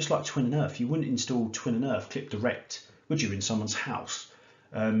all. Just like twin and earth, you wouldn't install twin and earth clip direct, would you, in someone's house?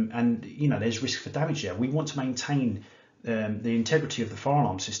 And you know, there's risk for damage there. We want to maintain the integrity of the fire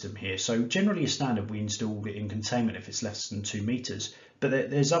alarm system here. So generally, a standard, we install it in containment if it's less than 2 meters. But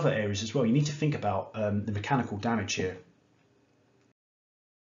there's other areas as well. You need to think about the mechanical damage here.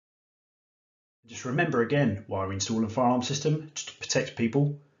 Just remember again, why we install a fire alarm system: just to protect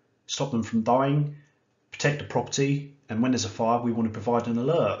people, stop them from dying, protect the property. And when there's a fire, we want to provide an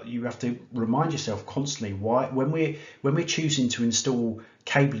alert. You have to remind yourself constantly why, when we're choosing to install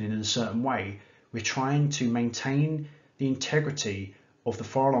cabling in a certain way, we're trying to maintain the integrity of the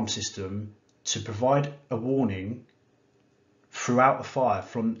fire alarm system to provide a warning throughout a fire,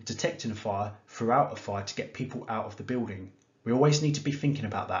 from detecting a fire throughout a fire, to get people out of the building. We always need to be thinking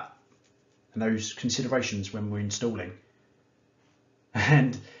about that and those considerations when we're installing.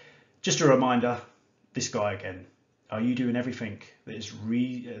 And just a reminder, this guy again. Are you doing everything that is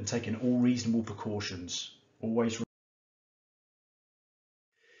and taking all reasonable precautions? Always.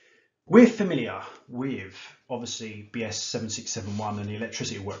 We're familiar with, obviously, BS 7671 and the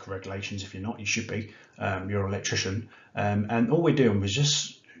electricity work regulations. If you're not, you should be. You're an electrician. And all we're doing was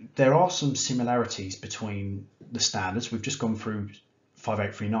just, there are some similarities between the standards. We've just gone through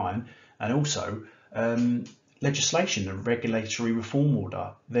 5839 and also legislation and regulatory reform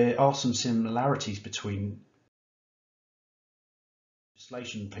order. There are some similarities between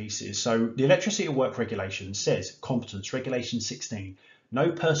legislation pieces. So the electricity work regulation says, Competence Regulation 16,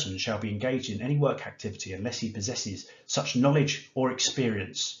 no person shall be engaged in any work activity unless he possesses such knowledge or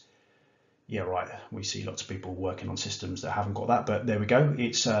experience. Yeah, right, we see lots of people working on systems that haven't got that, but there we go.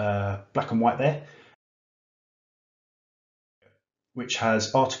 It's black and white there, which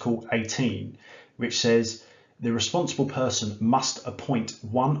has Article 18, which says the responsible person must appoint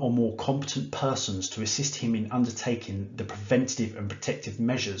one or more competent persons to assist him in undertaking the preventative and protective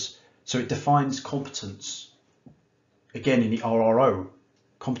measures. So it defines competence. Again, in the RRO,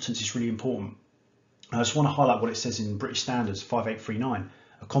 competence is really important. I just want to highlight what it says in British Standards 5839.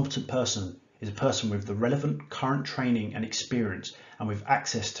 A competent person is a person with the relevant current training and experience and with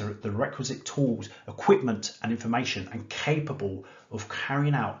access to the requisite tools, equipment and information, and capable of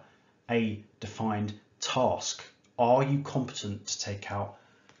carrying out a defined task. Are you competent to take out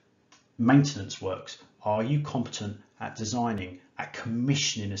maintenance works? Are you competent at designing, at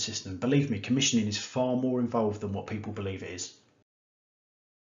commissioning a system? Believe me, commissioning is far more involved than what people believe it is.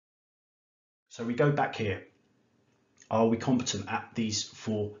 So we go back here. Are we competent at these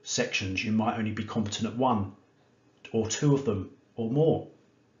 4 sections? You might only be competent at 1 or 2 of them or more.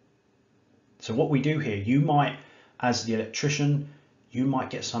 So what we do here, you might, as the electrician, you might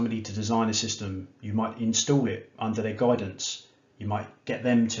get somebody to design a system. You might install it under their guidance. You might get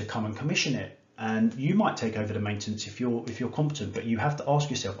them to come and commission it, and you might take over the maintenance if you're competent. But you have to ask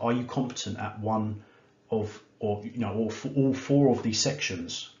yourself, are you competent at one of or all four of these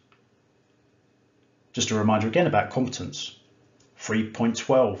sections. Just a reminder again about competence.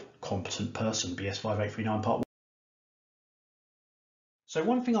 3.12, competent person, BS 5839 part 1. So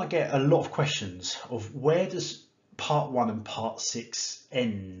one thing I get a lot of questions of, where does part 1 and part 6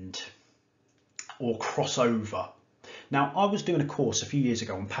 end or cross over? Now, I was doing a course a few years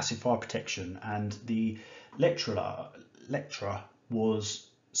ago on passive fire protection, and the lecturer was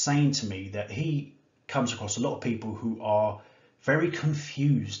saying to me that he comes across a lot of people who are very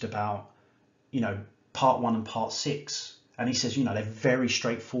confused about, part 1 and part 6. And he says, they're very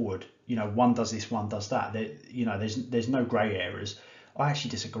straightforward. One does this, one does that. There's no grey areas. I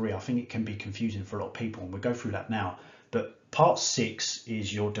actually disagree. I think it can be confusing for a lot of people, and we'll go through that now. But part 6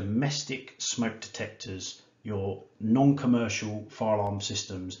 is your domestic smoke detectors, your non-commercial fire alarm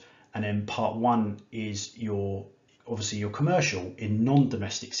systems, and then part 1 is obviously your commercial in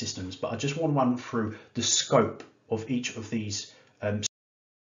non-domestic systems. But I just want to run through the scope of each of these.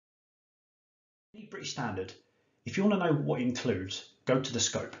 British Standard, if you want to know what it includes, go to the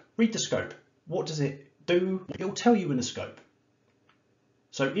scope, read the scope. What does it do? It'll tell you in the scope.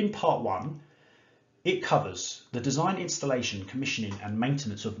 So in part 1, it covers the design, installation, commissioning and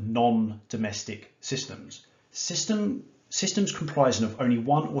maintenance of non-domestic systems. Systems comprising of only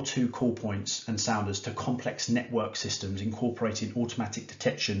 1 or 2 call points and sounders to complex network systems incorporating automatic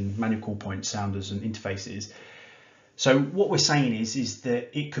detection, manual call points, sounders and interfaces. So what we're saying is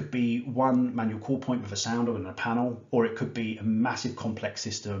that it could be one manual call point with a sounder and a panel, or it could be a massive complex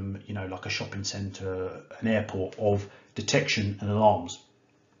system, like a shopping centre, an airport, of detection and alarms.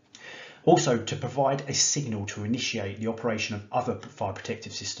 Also, to provide a signal to initiate the operation of other fire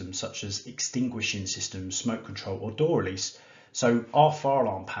protective systems, such as extinguishing systems, smoke control or door release. So our fire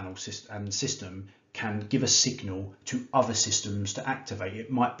alarm panel system can give a signal to other systems to activate.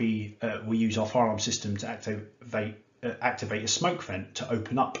 It might be we use our fire alarm system to activate a smoke vent to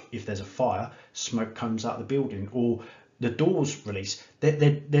open up if there's a fire, smoke comes out of the building, or the doors release.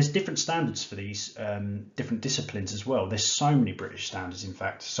 There's different standards for these different disciplines as well. There's so many British standards, in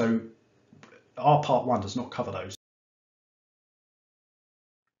fact. So our part 1 does not cover those.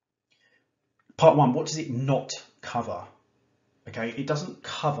 Part 1, what does it not cover? Okay, it doesn't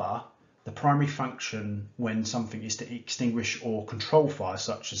cover the primary function when something is to extinguish or control fire,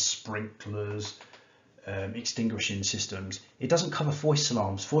 such as sprinklers, extinguishing systems. It doesn't cover voice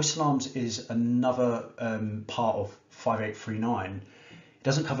alarms. Voice alarms is another part of 5839. It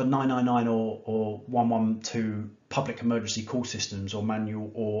doesn't cover 999 or 112 public emergency call systems or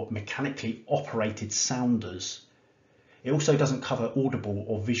manual or mechanically operated sounders. It also doesn't cover audible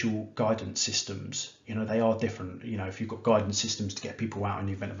or visual guidance systems. They are different. If you've got guidance systems to get people out in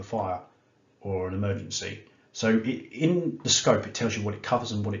the event of a fire or an emergency. So in the scope, it tells you what it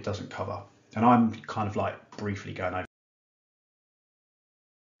covers and what it doesn't cover. And I'm kind of like briefly going over.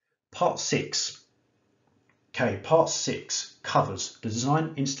 Part 6. Okay, part 6 covers the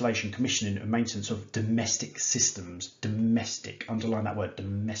design, installation, commissioning and maintenance of domestic systems. Domestic, underline that word,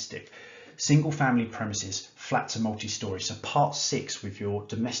 domestic. Single family premises, flats and multi-storey. So part 6 with your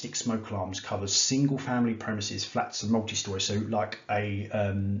domestic smoke alarms covers single family premises, flats and multi-storey. So like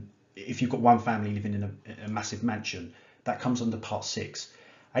if you've got one family living in a massive mansion, that comes under part 6.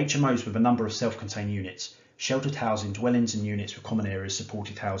 HMOs with a number of self-contained units, sheltered housing, dwellings and units with common areas,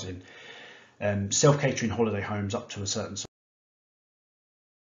 supported housing, self-catering holiday homes up to a certain size.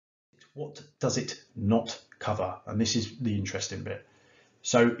 What does it not cover? And this is the interesting bit.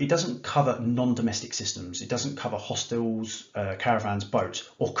 So it doesn't cover non-domestic systems. It doesn't cover hostels, caravans, boats,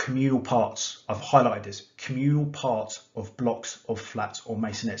 or communal parts. I've highlighted this, communal parts of blocks of flats or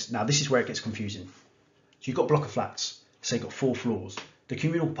masonettes. Now this is where it gets confusing. So you've got a block of flats, say you've got 4 floors. The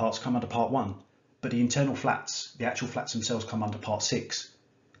communal parts come under part 1, but the internal flats, the actual flats themselves, come under part 6.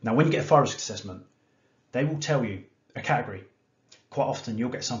 Now, when you get a fire risk assessment, they will tell you a category. Quite often you'll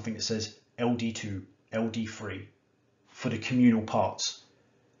get something that says LD2, LD3 for the communal parts,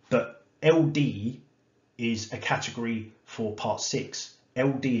 but LD is a category for part 6.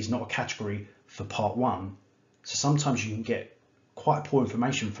 LD is not a category for part 1. So sometimes you can get quite poor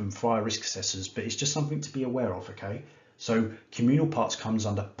information from fire risk assessors, but it's just something to be aware of, okay? So communal parts comes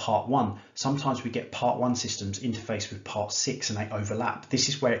under part 1. Sometimes we get part 1 systems interface with part 6 and they overlap. This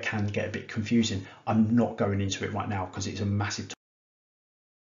is where it can get a bit confusing. I'm not going into it right now because it's a massive topic.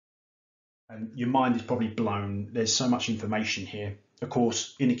 And your mind is probably blown. There's so much information here. Of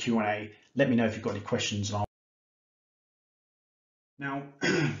course, in the Q&A, let me know if you've got any questions. Now,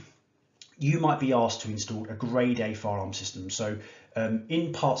 you might be asked to install a grade A fire alarm system. So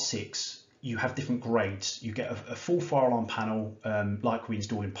in part 6, you have different grades. You get a full fire alarm panel, like we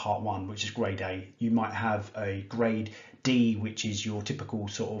installed in part 1, which is grade A. You might have a grade D, which is your typical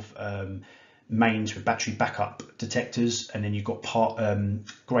sort of mains with battery backup detectors, and then you've got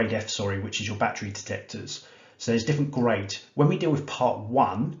grade F, sorry, which is your battery detectors. So there's different grades. When we deal with part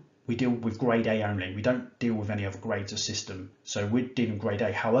 1, we deal with grade A only. We don't deal with any other grades of system. So we're dealing with grade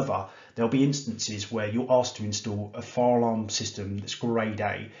A. However, there'll be instances where you're asked to install a fire alarm system that's grade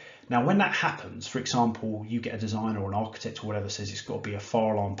A. Now, when that happens, for example, you get a designer or an architect or whatever says it's got to be a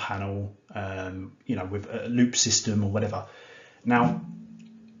fire alarm panel, you know, with a loop system or whatever. Now,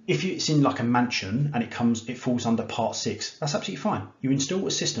 if it's in like a mansion and it falls under part 6, that's absolutely fine. You install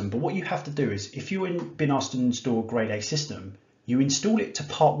a system, but what you have to do is, if you've been asked to install a grade A system, you install it to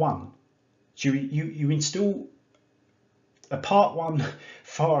part 1. So you install a part 1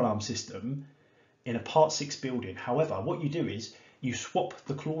 fire alarm system in a part 6 building. However, what you do is you swap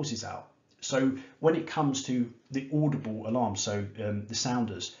the clauses out. So when it comes to the audible alarm, so the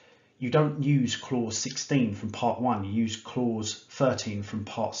sounders, you don't use clause 16 from part 1, you use clause 13 from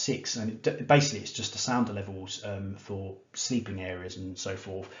part 6, and basically it's just the sounder levels for sleeping areas and so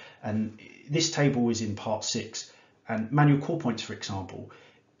forth. And this table is in part 6. And manual call points, for example,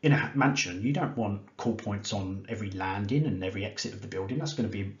 in a mansion, you don't want call points on every landing and every exit of the building. That's going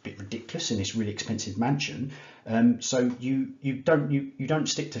to be a bit ridiculous in this really expensive mansion. So you don't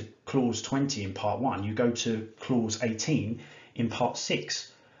stick to clause 20 in part 1. You go to clause 18 in part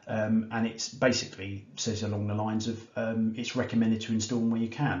 6. And it's basically says along the lines of it's recommended to install them where you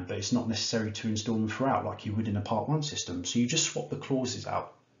can, but it's not necessary to install them throughout like you would in a part 1 system. So you just swap the clauses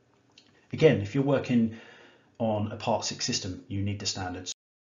out. Again, if you're working on a part 6 system, you need the standards.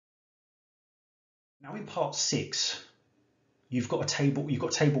 Now in part 6, you've got table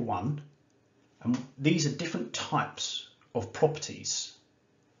 1, and these are different types of properties.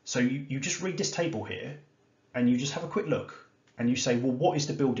 So you just read this table here and you just have a quick look and you say, well, what is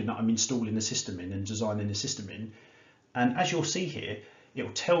the building that I'm installing the system in and designing the system in? And as you'll see here, it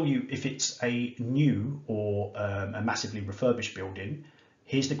will tell you if it's a new or a massively refurbished building.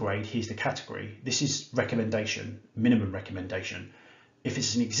 Here's the grade, here's the category. This is recommendation, minimum recommendation. If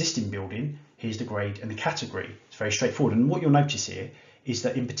it's an existing building, here's the grade and the category. It's very straightforward. And what you'll notice here is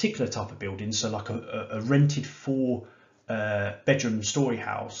that in particular type of buildings, so like a rented 4 bedroom story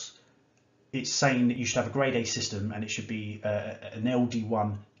house, it's saying that you should have a grade A system and it should be an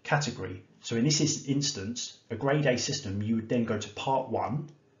LD1 category. So in this instance, a grade A system, you would then go to part 1,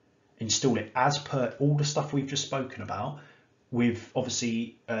 install it as per all the stuff we've just spoken about, with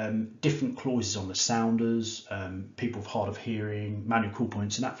obviously different clauses on the sounders, people with hard of hearing, manual call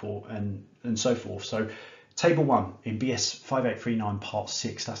points and so forth. So table 1 in BS 5839 part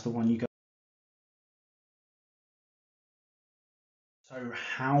 6, that's the one you go. So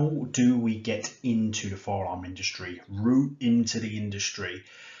how do we get into the fire alarm industry, route into the industry?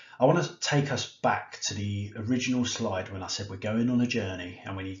 I want to take us back to the original slide when I said we're going on a journey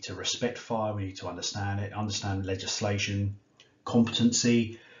and we need to respect fire, we need to understand it, understand legislation,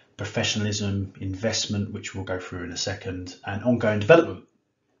 competency, professionalism, investment, which we'll go through in a second, and ongoing development.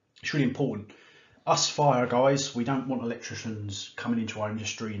 It's really important. Us fire guys, we don't want electricians coming into our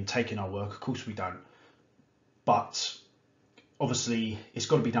industry and taking our work. Of course we don't. But obviously it's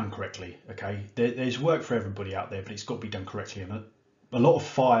got to be done correctly. Okay, there's work for everybody out there, but it's got to be done correctly. And a lot of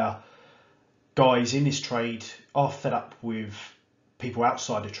fire guys in this trade are fed up with people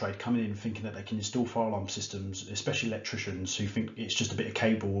outside the trade coming in thinking that they can install fire alarm systems, especially electricians who think it's just a bit of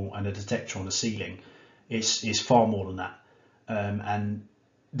cable and a detector on the ceiling. It's far more than that. And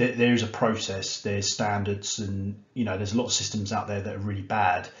there is a process, there's standards, and you know there's a lot of systems out there that are really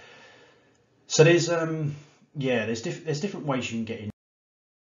bad. So there's different ways you can get in. I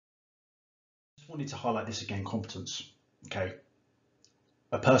just wanted to highlight this again: competence. Okay,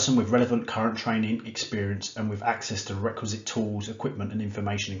 a person with relevant current training, experience, and with access to requisite tools, equipment, and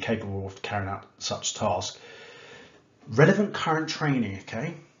information, and capable of carrying out such tasks. Relevant current training.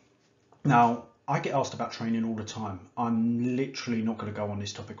 Okay, now I get asked about training all the time. I'm literally not going to go on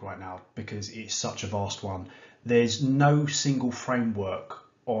this topic right now because it's such a vast one. There's no single framework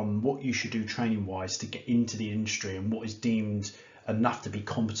on what you should do training wise to get into the industry and what is deemed enough to be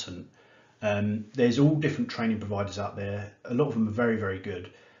competent. There's all different training providers out there. A lot of them are very, very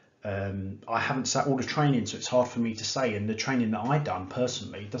good. I haven't sat all the training, so it's hard for me to say, and the training that I've done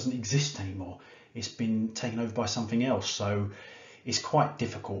personally doesn't exist anymore. It's been taken over by something else, so it's quite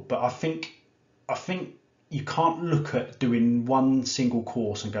difficult. But I think you can't look at doing one single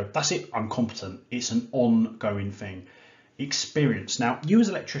course and go, that's it, I'm competent. It's an ongoing thing. Experience. Now, you as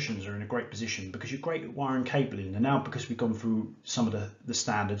electricians are in a great position because you're great at wiring cabling, and now because we've gone through some of the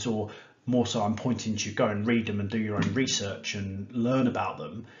standards, or more so I'm pointing to you, go and read them and do your own research and learn about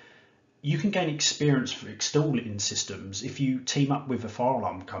them. You can gain experience for installing systems if you team up with a fire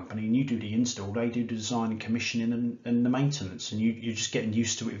alarm company and you do the install, they do the design and commissioning and the maintenance, and you're just getting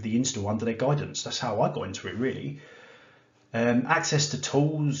used to it with the install under their guidance. That's how I got into it, really. Access to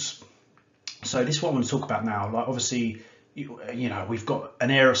tools. So this is what I'm going to talk about now. Like, obviously, you know, we've got an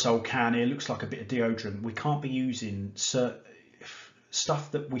aerosol can here, looks like a bit of deodorant. We can't be using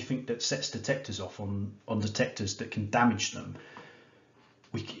stuff that we think that sets detectors off on detectors that can damage them.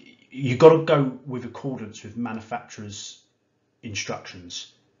 You've got to go with accordance with manufacturer's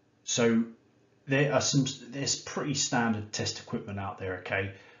instructions. So there's pretty standard test equipment out there,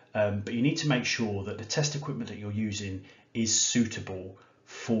 okay? But you need to make sure that the test equipment that you're using is suitable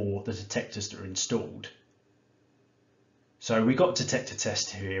for the detectors that are installed. So we've got detector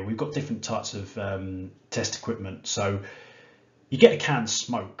test here. We've got different types of test equipment. So you get a can of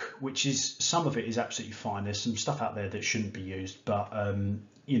smoke, which is, some of it is absolutely fine. There's some stuff out there that shouldn't be used, but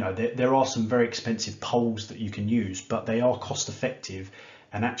you know, there are some very expensive poles that you can use, but they are cost effective,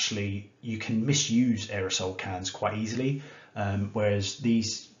 and actually you can misuse aerosol cans quite easily. Whereas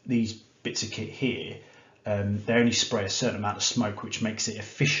these bits of kit here, they only spray a certain amount of smoke, which makes it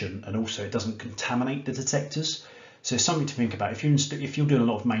efficient, and also it doesn't contaminate the detectors. So it's something to think about. If you're doing a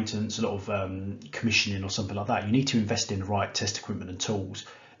lot of maintenance, a lot of commissioning or something like that, you need to invest in the right test equipment and tools.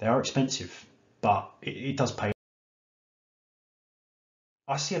 They are expensive, but it does pay.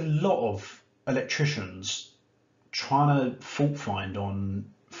 I see a lot of electricians trying to fault find on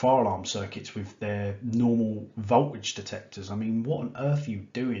fire alarm circuits with their normal voltage detectors. I mean, what on earth are you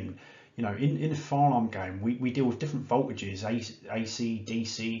doing? You know, in the fire alarm game, we deal with different voltages, AC,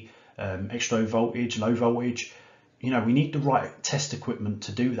 DC, extra low voltage, low voltage. You know, we need the right test equipment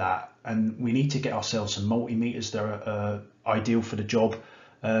to do that, and we need to get ourselves some multimeters that are ideal for the job.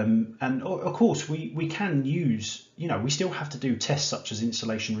 And of course, we can use, you know, we still have to do tests such as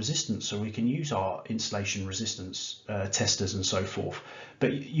insulation resistance, so we can use our insulation resistance testers and so forth.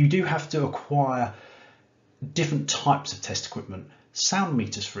 But you do have to acquire different types of test equipment. Sound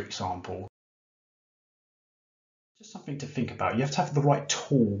meters, for example, just something to think about. You have to have the right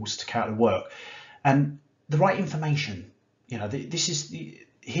tools to carry out the work and the right information. You know,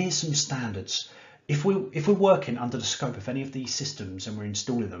 here's some standards. If we're working under the scope of any of these systems and we're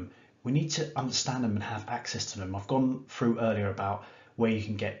installing them, we need to understand them and have access to them. I've gone through earlier about where you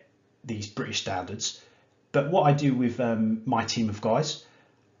can get these British standards, but what I do with my team of guys,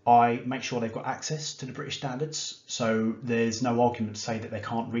 I make sure they've got access to the British standards, so there's no argument to say that they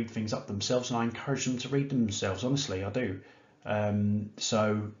can't read things up themselves, and I encourage them to read them themselves. Honestly, I do.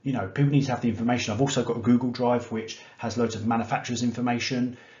 So, you know, people need to have the information. I've also got a Google Drive which has loads of manufacturers'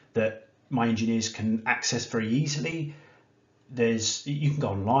 information that my engineers can access very easily. You can go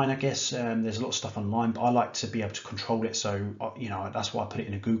online, I guess. There's a lot of stuff online, but I like to be able to control it. So, you know, that's why I put it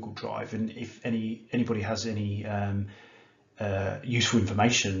in a Google Drive. And if anybody has any useful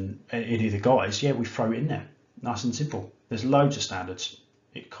information, any of the guys, yeah, we throw it in there. Nice and simple. There's loads of standards.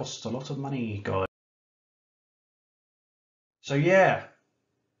 It costs a lot of money, guys. So yeah,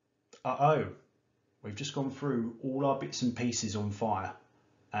 we've just gone through all our bits and pieces on fire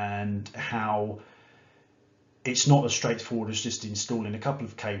and how it's not as straightforward as just installing a couple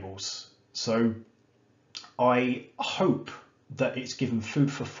of cables. So I hope that it's given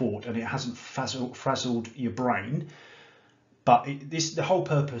food for thought and it hasn't frazzled your brain. But the whole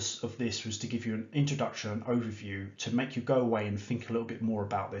purpose of this was to give you an introduction, an overview, to make you go away and think a little bit more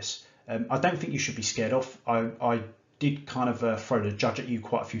about this. I don't think you should be scared off. I did kind of throw the judge at you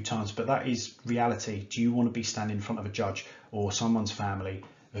quite a few times, but that is reality. Do you want to be standing in front of a judge or someone's family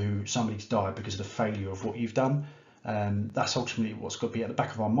who somebody's died because of the failure of what you've done? That's ultimately what's got to be at the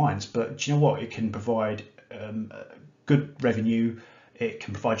back of our minds. But do you know what? It can provide good revenue. It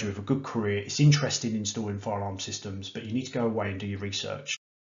can provide you with a good career. It's interesting installing fire alarm systems, but you need to go away and do your research.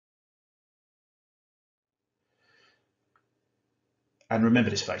 And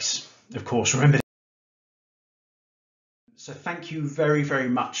remember this face, of course, remember. So thank you very, very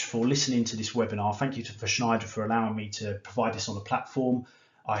much for listening to this webinar. Thank you for Schneider for allowing me to provide this on the platform.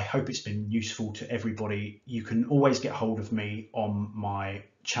 I hope it's been useful to everybody. You can always get hold of me on my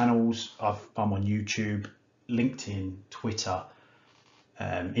channels. I'm on YouTube, LinkedIn, Twitter,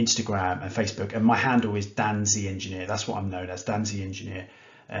 Instagram and Facebook, and my handle is Dan Z Engineer. That's what I'm known as, Dan Z Engineer.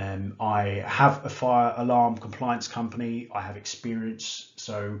 I have a fire alarm compliance company. I have experience,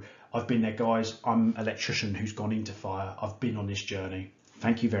 so I've been there, guys. I'm an electrician who's gone into fire. I've been on this journey.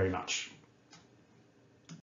 Thank you very much.